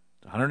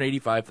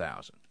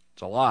 185,000.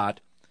 It's a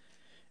lot.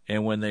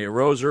 And when they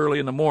arose early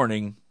in the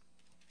morning,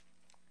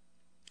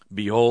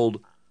 behold,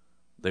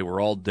 they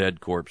were all dead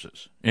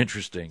corpses.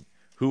 Interesting.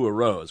 Who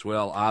arose?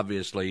 Well,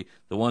 obviously,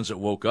 the ones that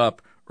woke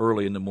up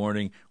early in the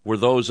morning were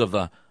those of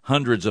the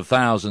hundreds of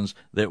thousands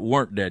that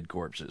weren't dead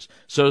corpses.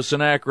 So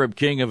Sennacherib,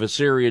 king of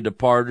Assyria,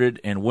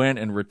 departed and went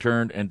and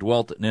returned and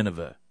dwelt at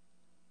Nineveh.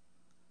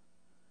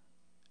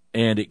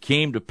 And it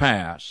came to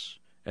pass,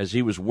 as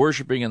he was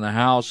worshiping in the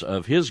house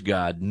of his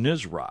god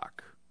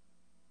Nisroch,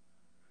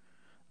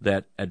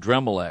 that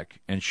Adremelech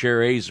and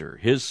Sharezer,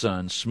 his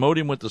son, smote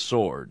him with the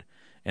sword,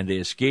 and they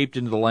escaped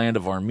into the land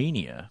of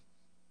Armenia.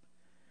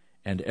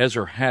 And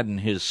Esarhaddon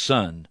his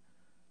son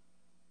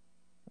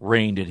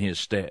reigned in his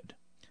stead.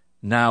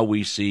 Now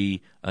we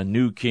see a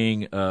new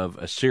king of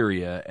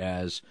Assyria,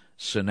 as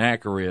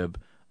Sennacherib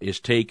is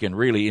taken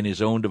really in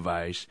his own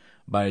device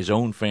by his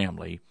own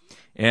family.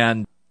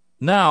 And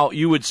now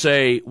you would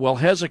say, well,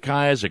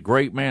 Hezekiah is a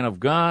great man of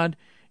God,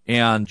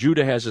 and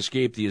Judah has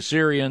escaped the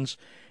Assyrians,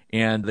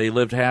 and they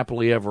lived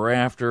happily ever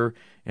after,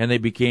 and they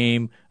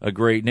became a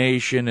great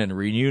nation and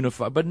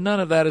reunified. But none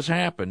of that has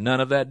happened. None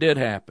of that did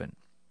happen.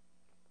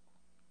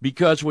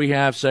 Because we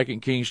have 2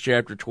 Kings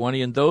chapter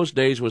 20, in those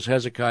days was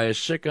Hezekiah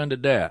sick unto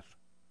death.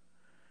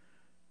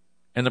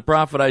 And the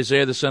prophet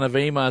Isaiah the son of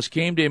Amoz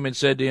came to him and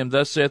said to him,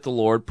 Thus saith the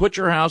Lord, put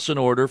your house in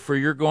order, for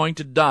you're going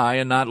to die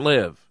and not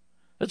live.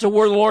 That's a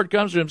word the Lord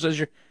comes to him and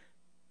says,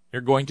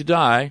 you're going to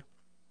die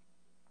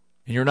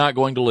and you're not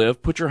going to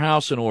live. Put your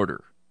house in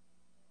order.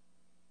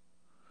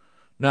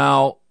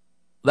 Now,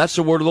 that's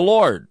the word of the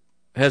Lord.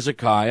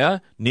 Hezekiah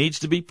needs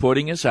to be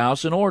putting his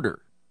house in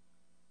order.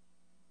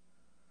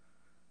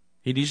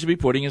 He needs to be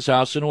putting his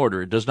house in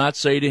order. It does not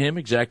say to him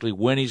exactly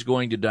when he's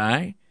going to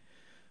die,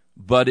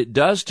 but it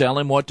does tell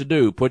him what to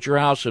do. Put your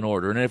house in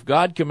order. And if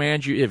God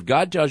commands you, if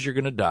God tells you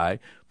you're going to die,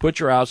 put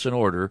your house in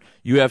order,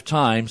 you have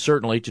time,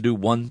 certainly, to do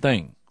one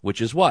thing,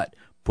 which is what?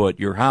 Put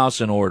your house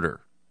in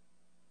order.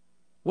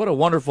 What a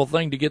wonderful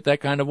thing to get that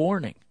kind of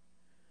warning.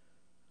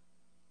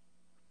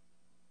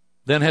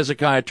 Then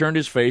Hezekiah turned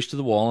his face to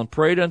the wall and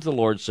prayed unto the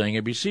Lord, saying,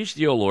 I beseech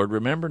thee, O Lord,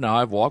 remember now I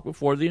have walked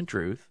before thee in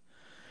truth,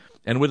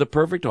 and with a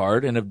perfect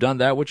heart, and have done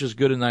that which is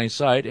good in thy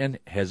sight. And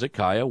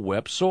Hezekiah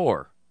wept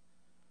sore.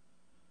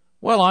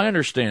 Well, I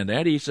understand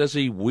that. He says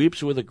he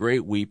weeps with a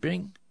great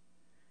weeping.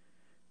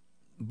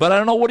 But I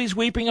don't know what he's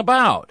weeping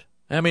about.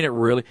 I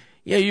mean,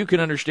 you can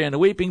understand the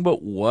weeping,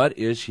 but what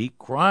is he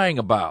crying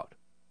about?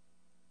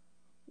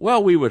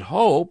 Well, we would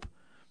hope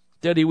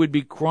that he would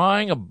be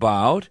crying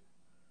about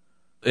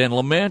and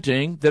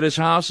lamenting that his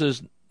house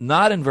is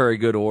not in very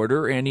good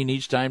order and he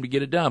needs time to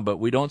get it done. But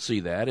we don't see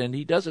that, and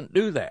he doesn't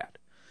do that.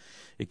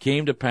 It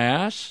came to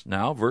pass,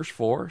 now verse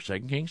 4, 2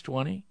 Kings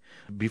 20,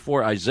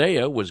 before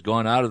Isaiah was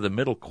gone out of the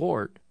middle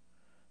court.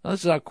 Now,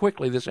 this is how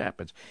quickly this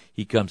happens.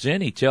 He comes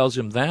in, he tells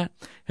him that.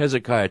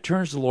 Hezekiah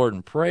turns to the Lord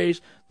and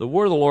prays. The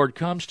word of the Lord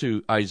comes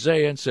to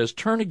Isaiah and says,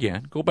 turn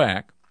again, go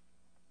back.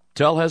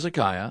 Tell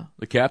Hezekiah,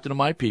 the captain of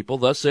my people,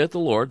 thus saith the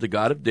Lord, the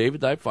God of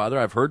David thy father,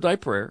 I've heard thy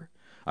prayer.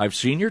 I've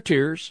seen your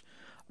tears.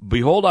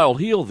 Behold, I will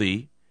heal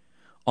thee.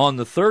 On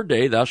the third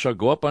day thou shalt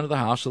go up unto the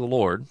house of the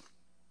Lord,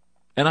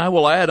 and I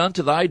will add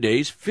unto thy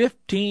days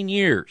 15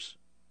 years.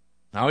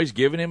 Now he's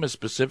given him a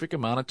specific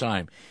amount of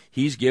time.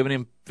 He's given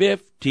him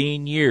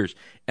 15 years.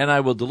 And I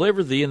will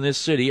deliver thee in this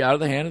city out of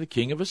the hand of the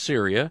king of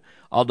Assyria.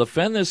 I'll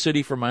defend this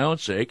city for my own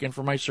sake and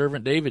for my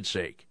servant David's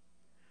sake.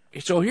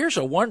 So here's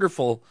a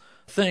wonderful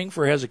thing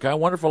for Hezekiah, a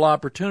wonderful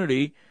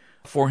opportunity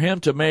for him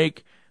to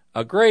make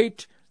a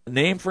great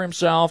name for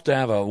himself, to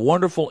have a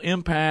wonderful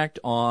impact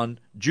on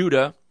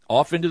Judah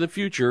off into the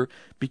future,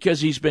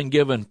 because he's been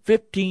given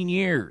 15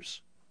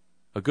 years,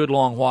 a good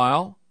long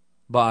while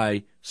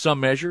by some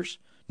measures,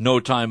 no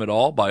time at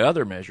all by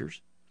other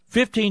measures,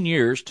 15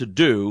 years to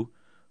do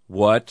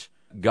what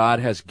God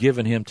has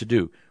given him to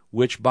do,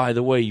 which, by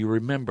the way, you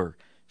remember,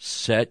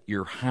 set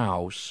your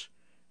house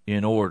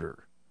in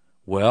order.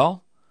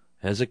 Well,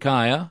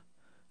 Hezekiah,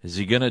 is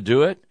he going to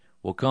do it?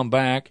 We'll come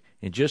back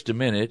in just a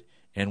minute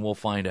and we'll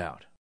find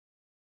out.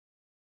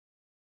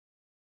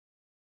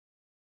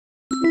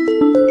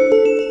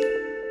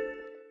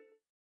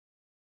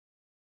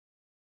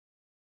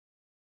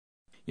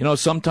 You know,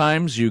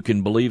 sometimes you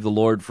can believe the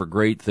Lord for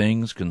great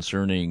things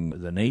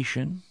concerning the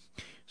nation.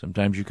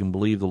 Sometimes you can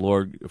believe the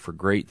Lord for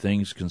great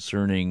things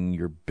concerning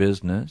your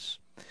business.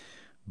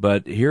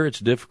 But here it's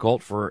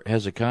difficult for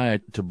Hezekiah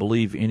to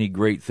believe any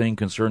great thing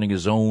concerning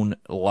his own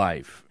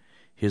life,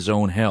 his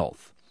own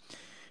health.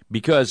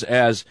 Because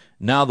as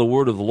now the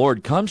word of the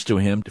Lord comes to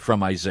him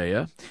from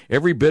Isaiah,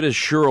 every bit as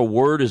sure a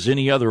word as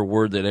any other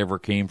word that ever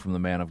came from the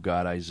man of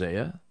God,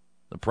 Isaiah,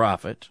 the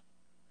prophet.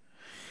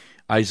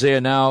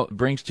 Isaiah now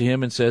brings to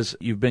him and says,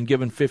 you've been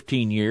given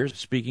 15 years,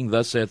 speaking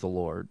thus saith the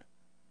Lord.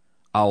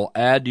 I'll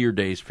add to your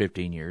days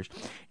 15 years.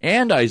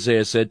 And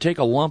Isaiah said, take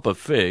a lump of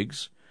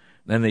figs.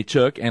 Then they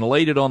took and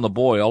laid it on the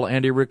boil,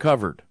 and he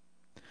recovered.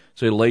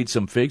 So he laid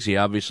some figs. He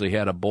obviously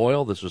had a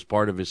boil. This was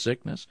part of his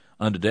sickness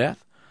unto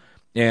death.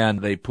 And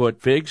they put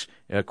figs,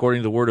 according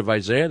to the word of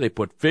Isaiah, they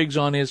put figs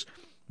on his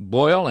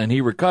boil, and he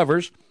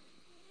recovers.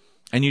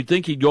 And you'd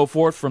think he'd go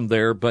forth from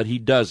there, but he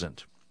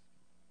doesn't.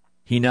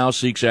 He now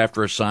seeks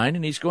after a sign,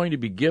 and he's going to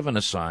be given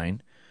a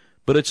sign,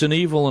 but it's an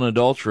evil and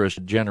adulterous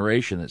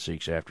generation that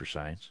seeks after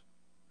signs.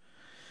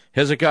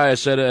 Hezekiah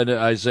said unto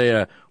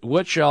Isaiah,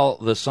 what shall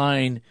the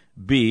sign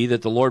be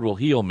that the Lord will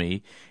heal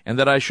me, and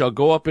that I shall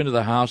go up into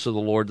the house of the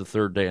Lord the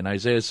third day? And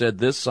Isaiah said,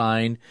 this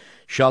sign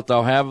shalt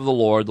thou have of the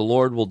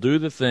Lord will do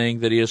the thing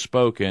that he has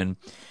spoken.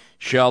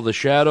 Shall the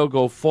shadow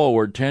go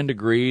forward 10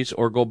 degrees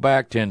or go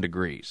back 10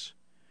 degrees?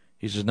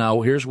 He says,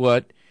 now here's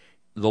what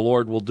the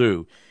Lord will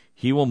do.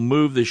 He will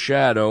move the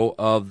shadow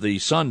of the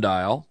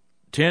sundial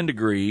 10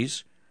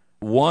 degrees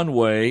one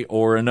way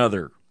or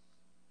another.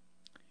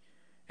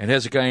 And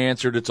Hezekiah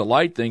answered, it's a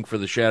light thing for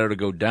the shadow to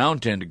go down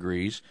 10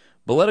 degrees,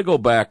 but let it go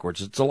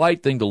backwards. It's a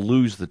light thing to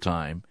lose the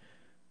time,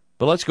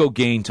 but let's go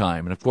gain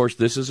time. And, of course,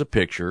 this is a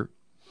picture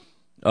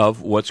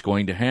of what's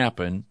going to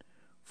happen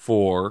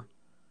for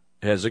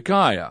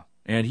Hezekiah.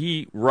 And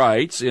he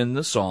writes in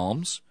the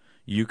Psalms,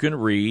 you can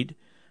read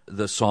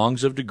the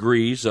songs of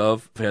degrees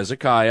of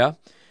Hezekiah,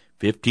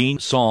 15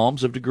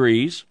 psalms of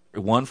degrees,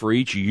 one for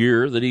each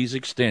year that he's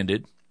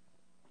extended.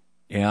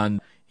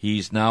 And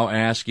he's now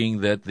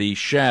asking that the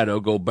shadow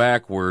go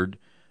backward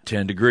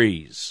 10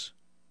 degrees.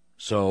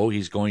 So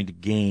he's going to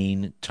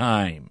gain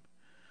time.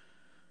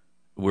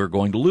 We're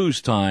going to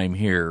lose time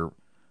here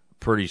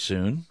pretty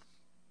soon.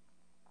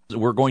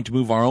 We're going to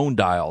move our own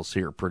dials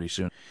here pretty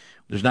soon.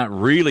 There's not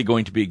really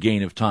going to be a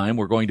gain of time.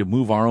 We're going to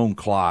move our own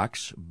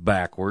clocks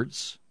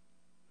backwards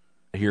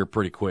here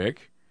pretty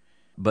quick.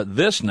 But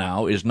this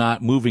now is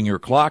not moving your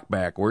clock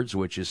backwards,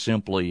 which is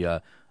simply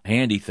a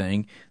handy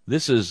thing.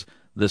 This is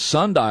the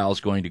sundial is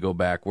going to go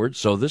backwards,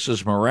 so this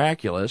is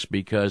miraculous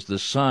because the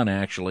sun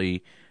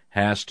actually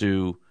has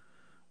to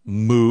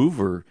move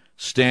or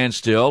stand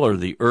still, or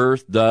the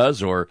earth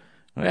does, or,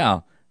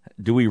 well,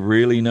 do we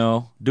really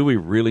know? Do we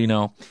really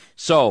know?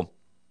 So,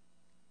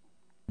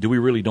 do we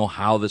really know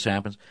how this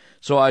happens?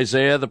 So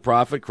Isaiah the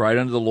prophet cried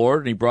unto the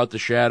Lord, and he brought the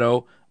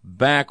shadow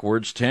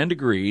backwards 10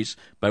 degrees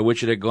by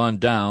which it had gone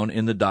down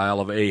in the dial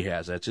of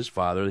Ahaz. That's his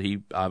father.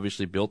 He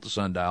obviously built the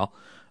sundial.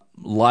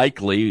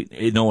 Likely,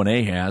 knowing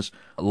Ahaz,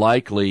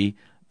 likely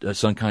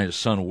some kind of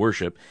sun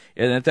worship.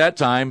 And at that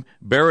time,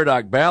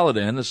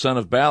 Berodach-Baladan, the son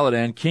of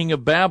Baladan, king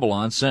of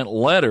Babylon, sent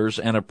letters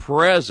and a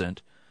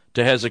present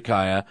to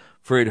Hezekiah,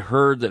 for he had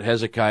heard that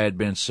Hezekiah had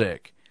been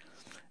sick.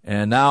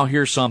 And now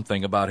here's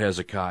something about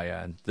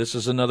Hezekiah, and this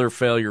is another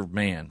failure of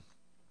man.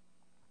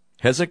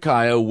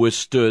 Hezekiah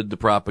withstood the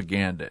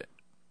propaganda.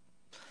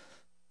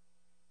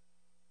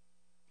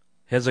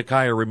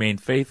 Hezekiah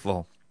remained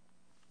faithful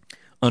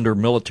under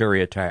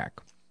military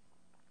attack.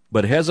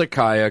 But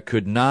Hezekiah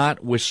could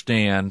not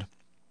withstand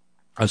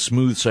a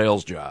smooth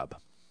sales job.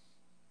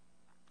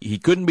 He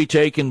couldn't be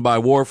taken by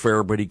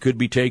warfare, but he could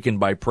be taken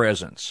by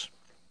presence.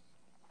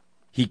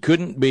 He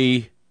couldn't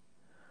be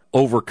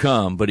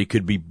overcome, but he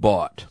could be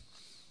bought.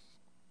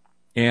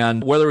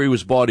 And whether he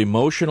was bought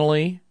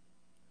emotionally,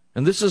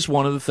 and this is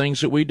one of the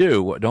things that we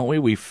do, don't we?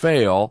 We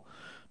fail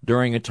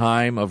during a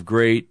time of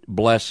great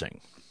blessing.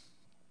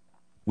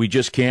 We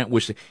just can't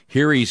wish.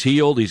 Here he's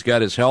healed. He's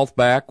got his health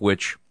back,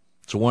 which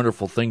it's a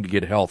wonderful thing to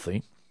get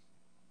healthy.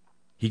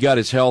 He got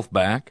his health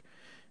back.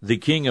 The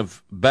king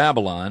of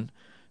Babylon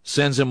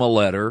sends him a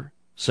letter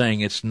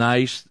saying, it's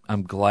nice,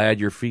 I'm glad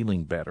you're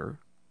feeling better,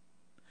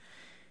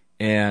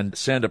 and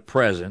send a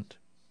present.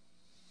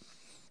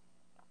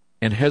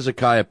 And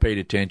Hezekiah paid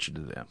attention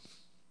to them.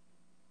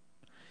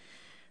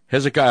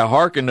 Hezekiah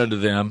hearkened unto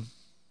them,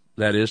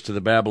 that is, to the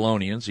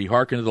Babylonians. He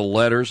hearkened to the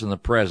letters and the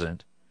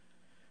present,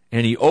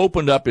 and he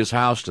opened up his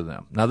house to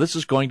them. Now, this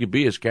is going to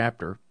be his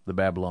captor, the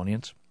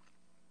Babylonians.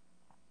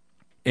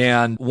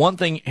 And one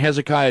thing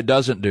Hezekiah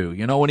doesn't do,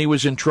 when he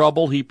was in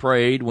trouble, he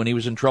prayed. When he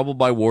was in trouble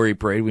by war, he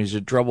prayed. When he was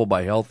in trouble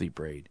by health, he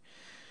prayed.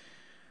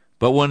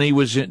 But when he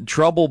was in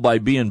trouble by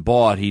being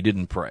bought, he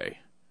didn't pray.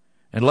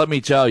 And let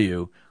me tell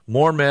you,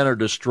 more men are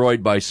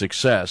destroyed by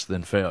success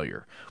than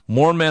failure.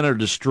 More men are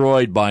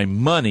destroyed by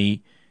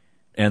money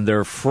and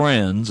their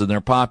friends and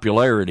their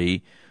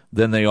popularity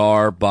than they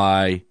are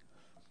by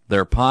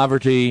their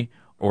poverty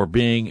or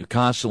being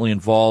constantly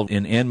involved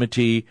in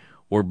enmity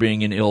or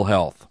being in ill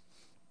health.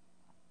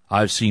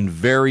 I've seen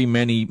very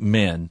many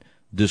men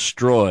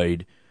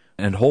destroyed,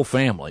 and whole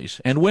families,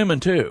 and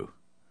women too,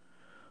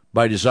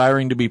 by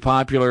desiring to be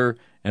popular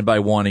and by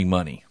wanting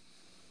money.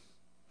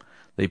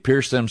 They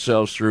pierce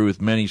themselves through with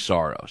many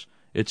sorrows.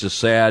 It's a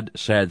sad,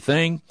 sad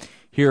thing.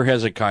 Here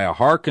Hezekiah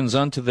hearkens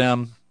unto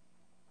them,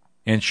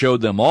 and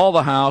showed them all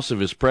the house of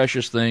his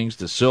precious things,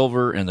 the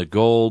silver and the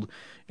gold,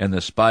 and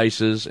the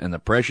spices, and the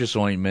precious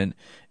ointment,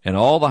 and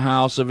all the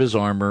house of his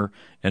armor,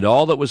 and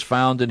all that was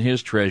found in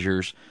his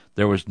treasures.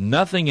 There was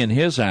nothing in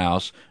his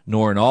house,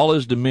 nor in all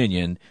his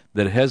dominion,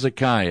 that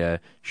Hezekiah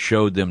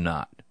showed them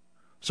not.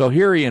 So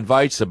here he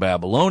invites the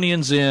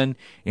Babylonians in,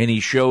 and he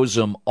shows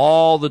them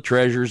all the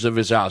treasures of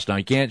his house. Now,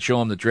 he can't show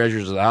them the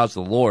treasures of the house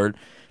of the Lord,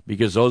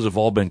 because those have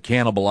all been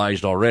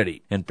cannibalized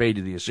already and paid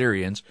to the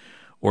Assyrians,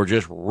 or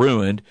just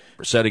ruined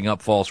for setting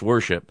up false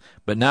worship.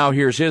 But now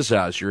here's his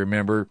house. You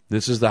remember,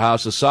 this is the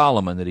house of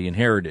Solomon that he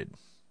inherited.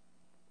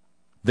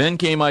 Then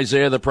came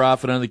Isaiah the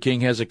prophet unto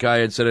King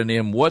Hezekiah and said unto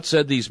him, what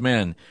said these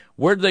men?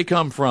 Where did they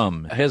come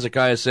from?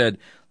 Hezekiah said,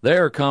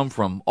 they're come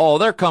from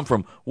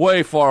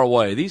way far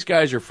away. These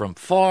guys are from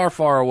far,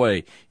 far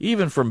away,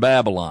 even from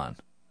Babylon.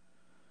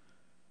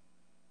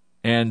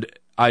 And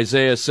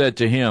Isaiah said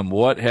to him,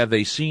 what have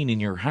they seen in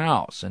your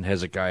house? And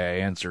Hezekiah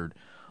answered,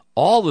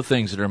 all the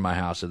things that are in my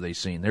house have they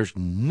seen. There's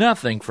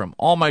nothing from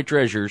all my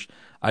treasures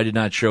I did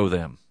not show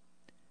them.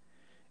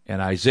 And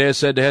Isaiah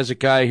said to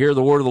Hezekiah, hear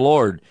the word of the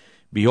Lord.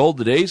 Behold,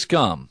 the days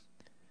come,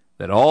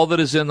 that all that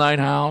is in thine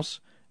house,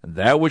 and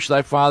that which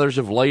thy fathers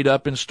have laid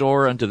up in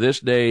store unto this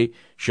day,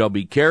 shall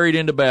be carried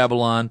into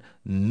Babylon.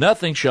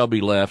 Nothing shall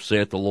be left,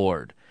 saith the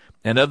Lord.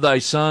 And of thy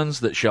sons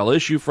that shall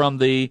issue from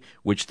thee,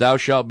 which thou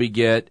shalt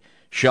beget,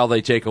 shall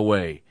they take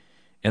away.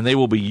 And they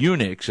will be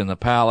eunuchs in the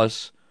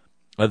palace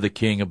of the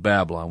king of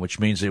Babylon, which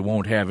means they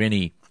won't have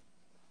any,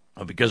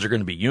 because they're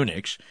going to be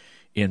eunuchs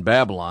in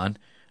Babylon,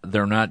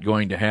 they're not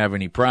going to have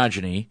any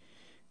progeny.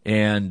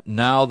 And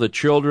now the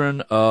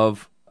children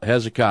of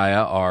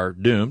Hezekiah are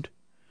doomed.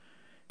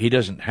 He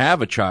doesn't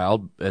have a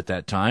child at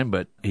that time,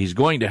 but he's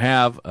going to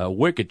have a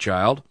wicked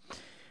child,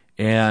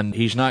 and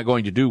he's not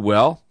going to do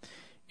well,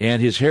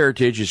 and his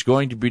heritage is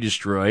going to be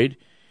destroyed.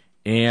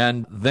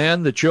 And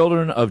then the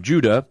children of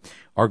Judah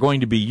are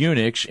going to be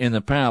eunuchs in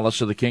the palace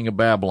of the king of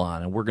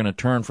Babylon. And we're going to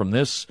turn from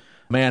this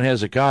man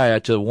Hezekiah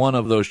to one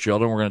of those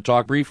children. We're going to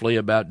talk briefly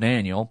about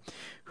Daniel,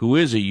 who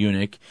is a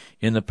eunuch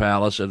in the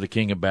palace of the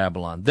king of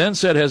Babylon. Then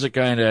said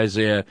Hezekiah unto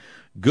Isaiah,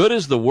 good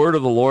is the word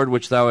of the Lord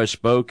which thou hast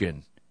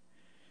spoken.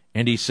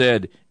 And he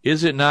said,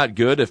 is it not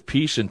good if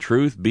peace and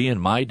truth be in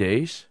my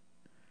days?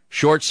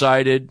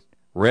 Short-sighted,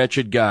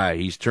 wretched guy,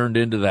 he's turned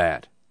into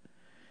that.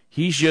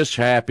 He's just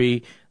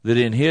happy that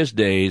in his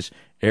days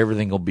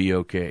everything will be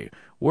okay.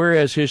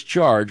 Whereas his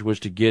charge was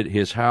to get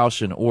his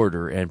house in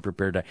order and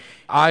prepare to die.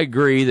 I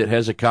agree that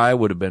Hezekiah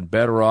would have been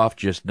better off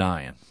just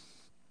dying.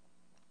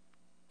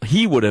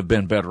 He would have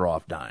been better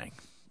off dying.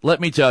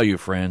 Let me tell you,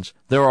 friends,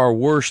 there are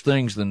worse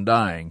things than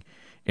dying,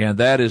 and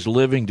that is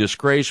living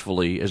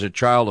disgracefully as a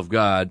child of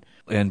God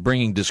and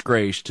bringing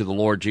disgrace to the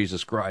Lord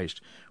Jesus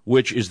Christ,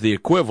 which is the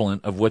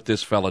equivalent of what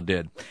this fellow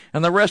did.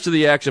 And the rest of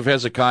the acts of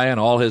Hezekiah and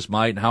all his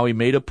might, and how he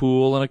made a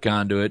pool and a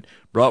conduit,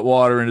 brought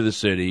water into the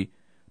city,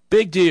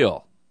 big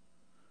deal.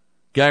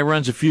 Guy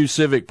runs a few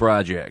civic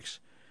projects.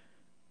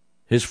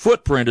 His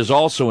footprint is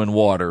also in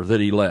water that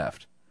he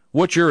left.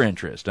 What's your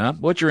interest, huh?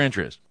 What's your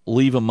interest?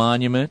 Leave a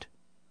monument?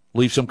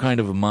 Leave some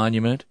kind of a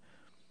monument?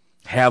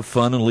 have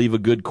fun and leave a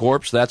good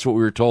corpse. That's what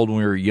we were told when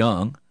we were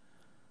young.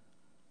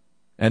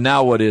 And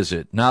now what is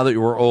it? Now that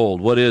we're old,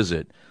 what is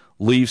it?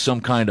 Leave some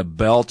kind of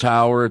bell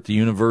tower at the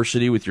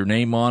university with your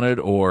name on it,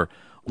 or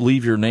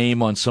leave your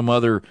name on some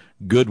other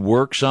good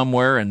work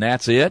somewhere, and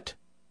that's it?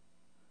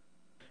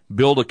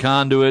 Build a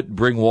conduit,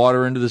 bring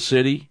water into the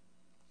city?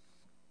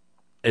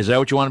 Is that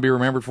what you want to be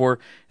remembered for?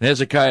 And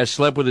Hezekiah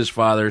slept with his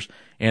fathers,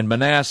 and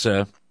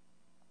Manasseh,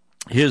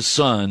 his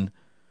son,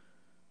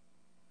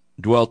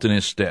 dwelt in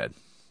his stead.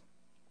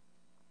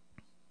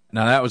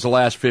 Now, that was the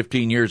last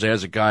 15 years of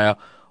Hezekiah,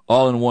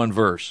 all in one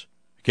verse.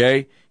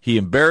 Okay? He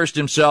embarrassed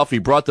himself. He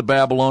brought the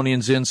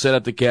Babylonians in, set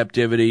up the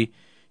captivity.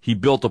 He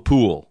built a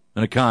pool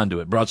and a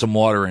conduit, brought some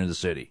water into the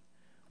city,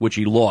 which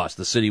he lost,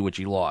 the city which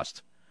he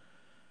lost.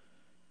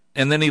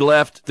 And then he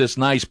left this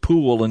nice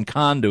pool and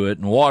conduit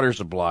and water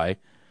supply,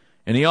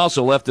 and he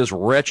also left this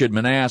wretched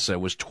Manasseh,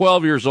 was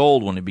 12 years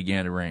old when he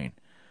began to reign.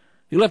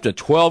 He left a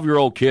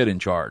 12-year-old kid in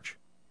charge.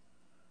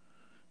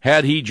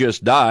 Had he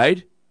just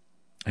died,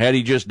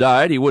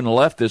 he wouldn't have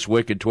left this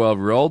wicked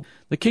 12-year-old.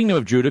 The kingdom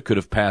of Judah could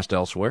have passed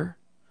elsewhere.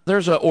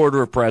 There's an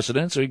order of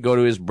precedence, so he'd go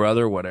to his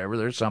brother or whatever.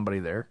 There's somebody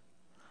there.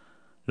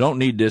 Don't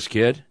need this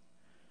kid.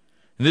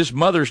 And this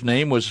mother's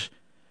name was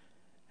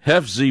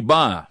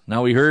Hephzibah.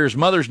 Now we hear his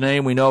mother's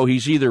name, we know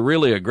he's either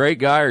really a great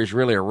guy or he's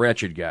really a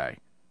wretched guy.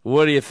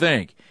 What do you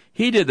think?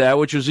 He did that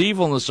which was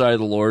evil in the sight of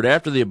the Lord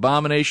after the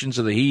abominations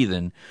of the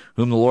heathen,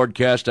 whom the Lord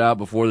cast out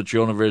before the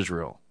children of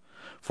Israel.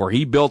 For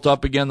he built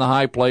up again the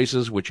high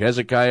places which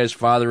Hezekiah his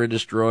father had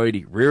destroyed.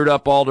 He reared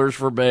up altars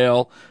for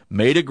Baal,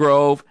 made a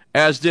grove,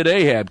 as did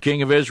Ahab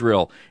king of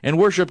Israel, and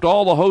worshipped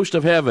all the host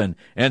of heaven,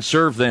 and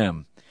served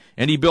them.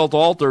 And he built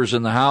altars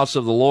in the house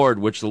of the Lord,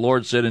 which the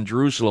Lord said, in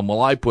Jerusalem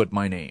will I put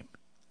my name.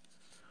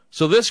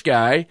 So this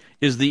guy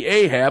is the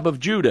Ahab of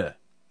Judah.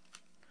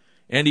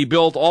 And he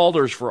built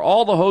altars for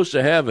all the hosts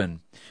of heaven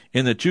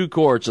in the two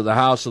courts of the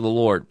house of the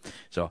Lord.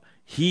 So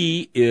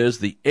he is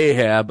the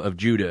Ahab of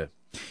Judah.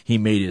 He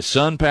made his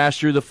son pass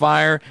through the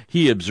fire.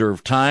 He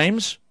observed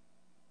times.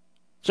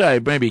 So he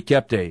maybe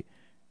kept a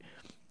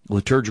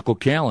liturgical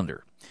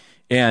calendar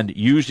and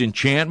used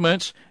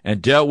enchantments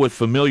and dealt with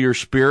familiar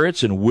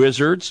spirits and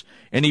wizards.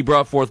 And he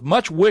brought forth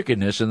much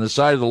wickedness in the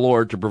sight of the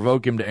Lord to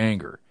provoke him to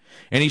anger.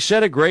 And he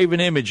set a graven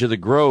image of the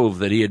grove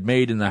that he had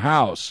made in the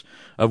house,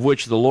 of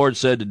which the Lord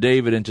said to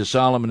David and to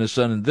Solomon his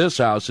son, in this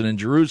house and in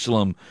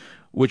Jerusalem,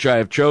 which I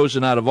have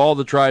chosen out of all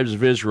the tribes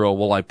of Israel,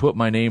 will I put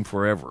my name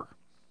forever.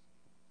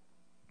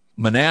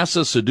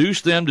 Manasseh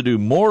seduced them to do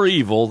more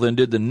evil than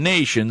did the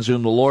nations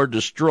whom the Lord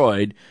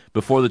destroyed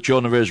before the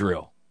children of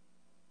Israel.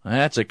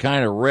 That's a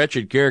kind of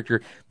wretched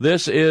character.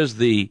 This is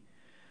the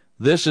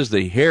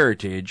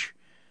heritage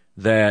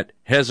that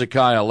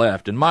Hezekiah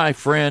left. And my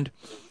friend,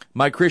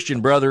 my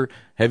Christian brother,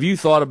 have you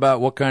thought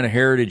about what kind of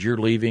heritage you're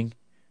leaving?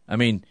 I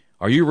mean,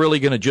 are you really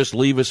going to just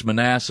leave us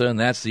Manasseh and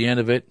that's the end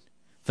of it?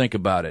 Think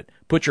about it.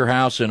 Put your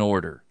house in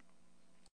order.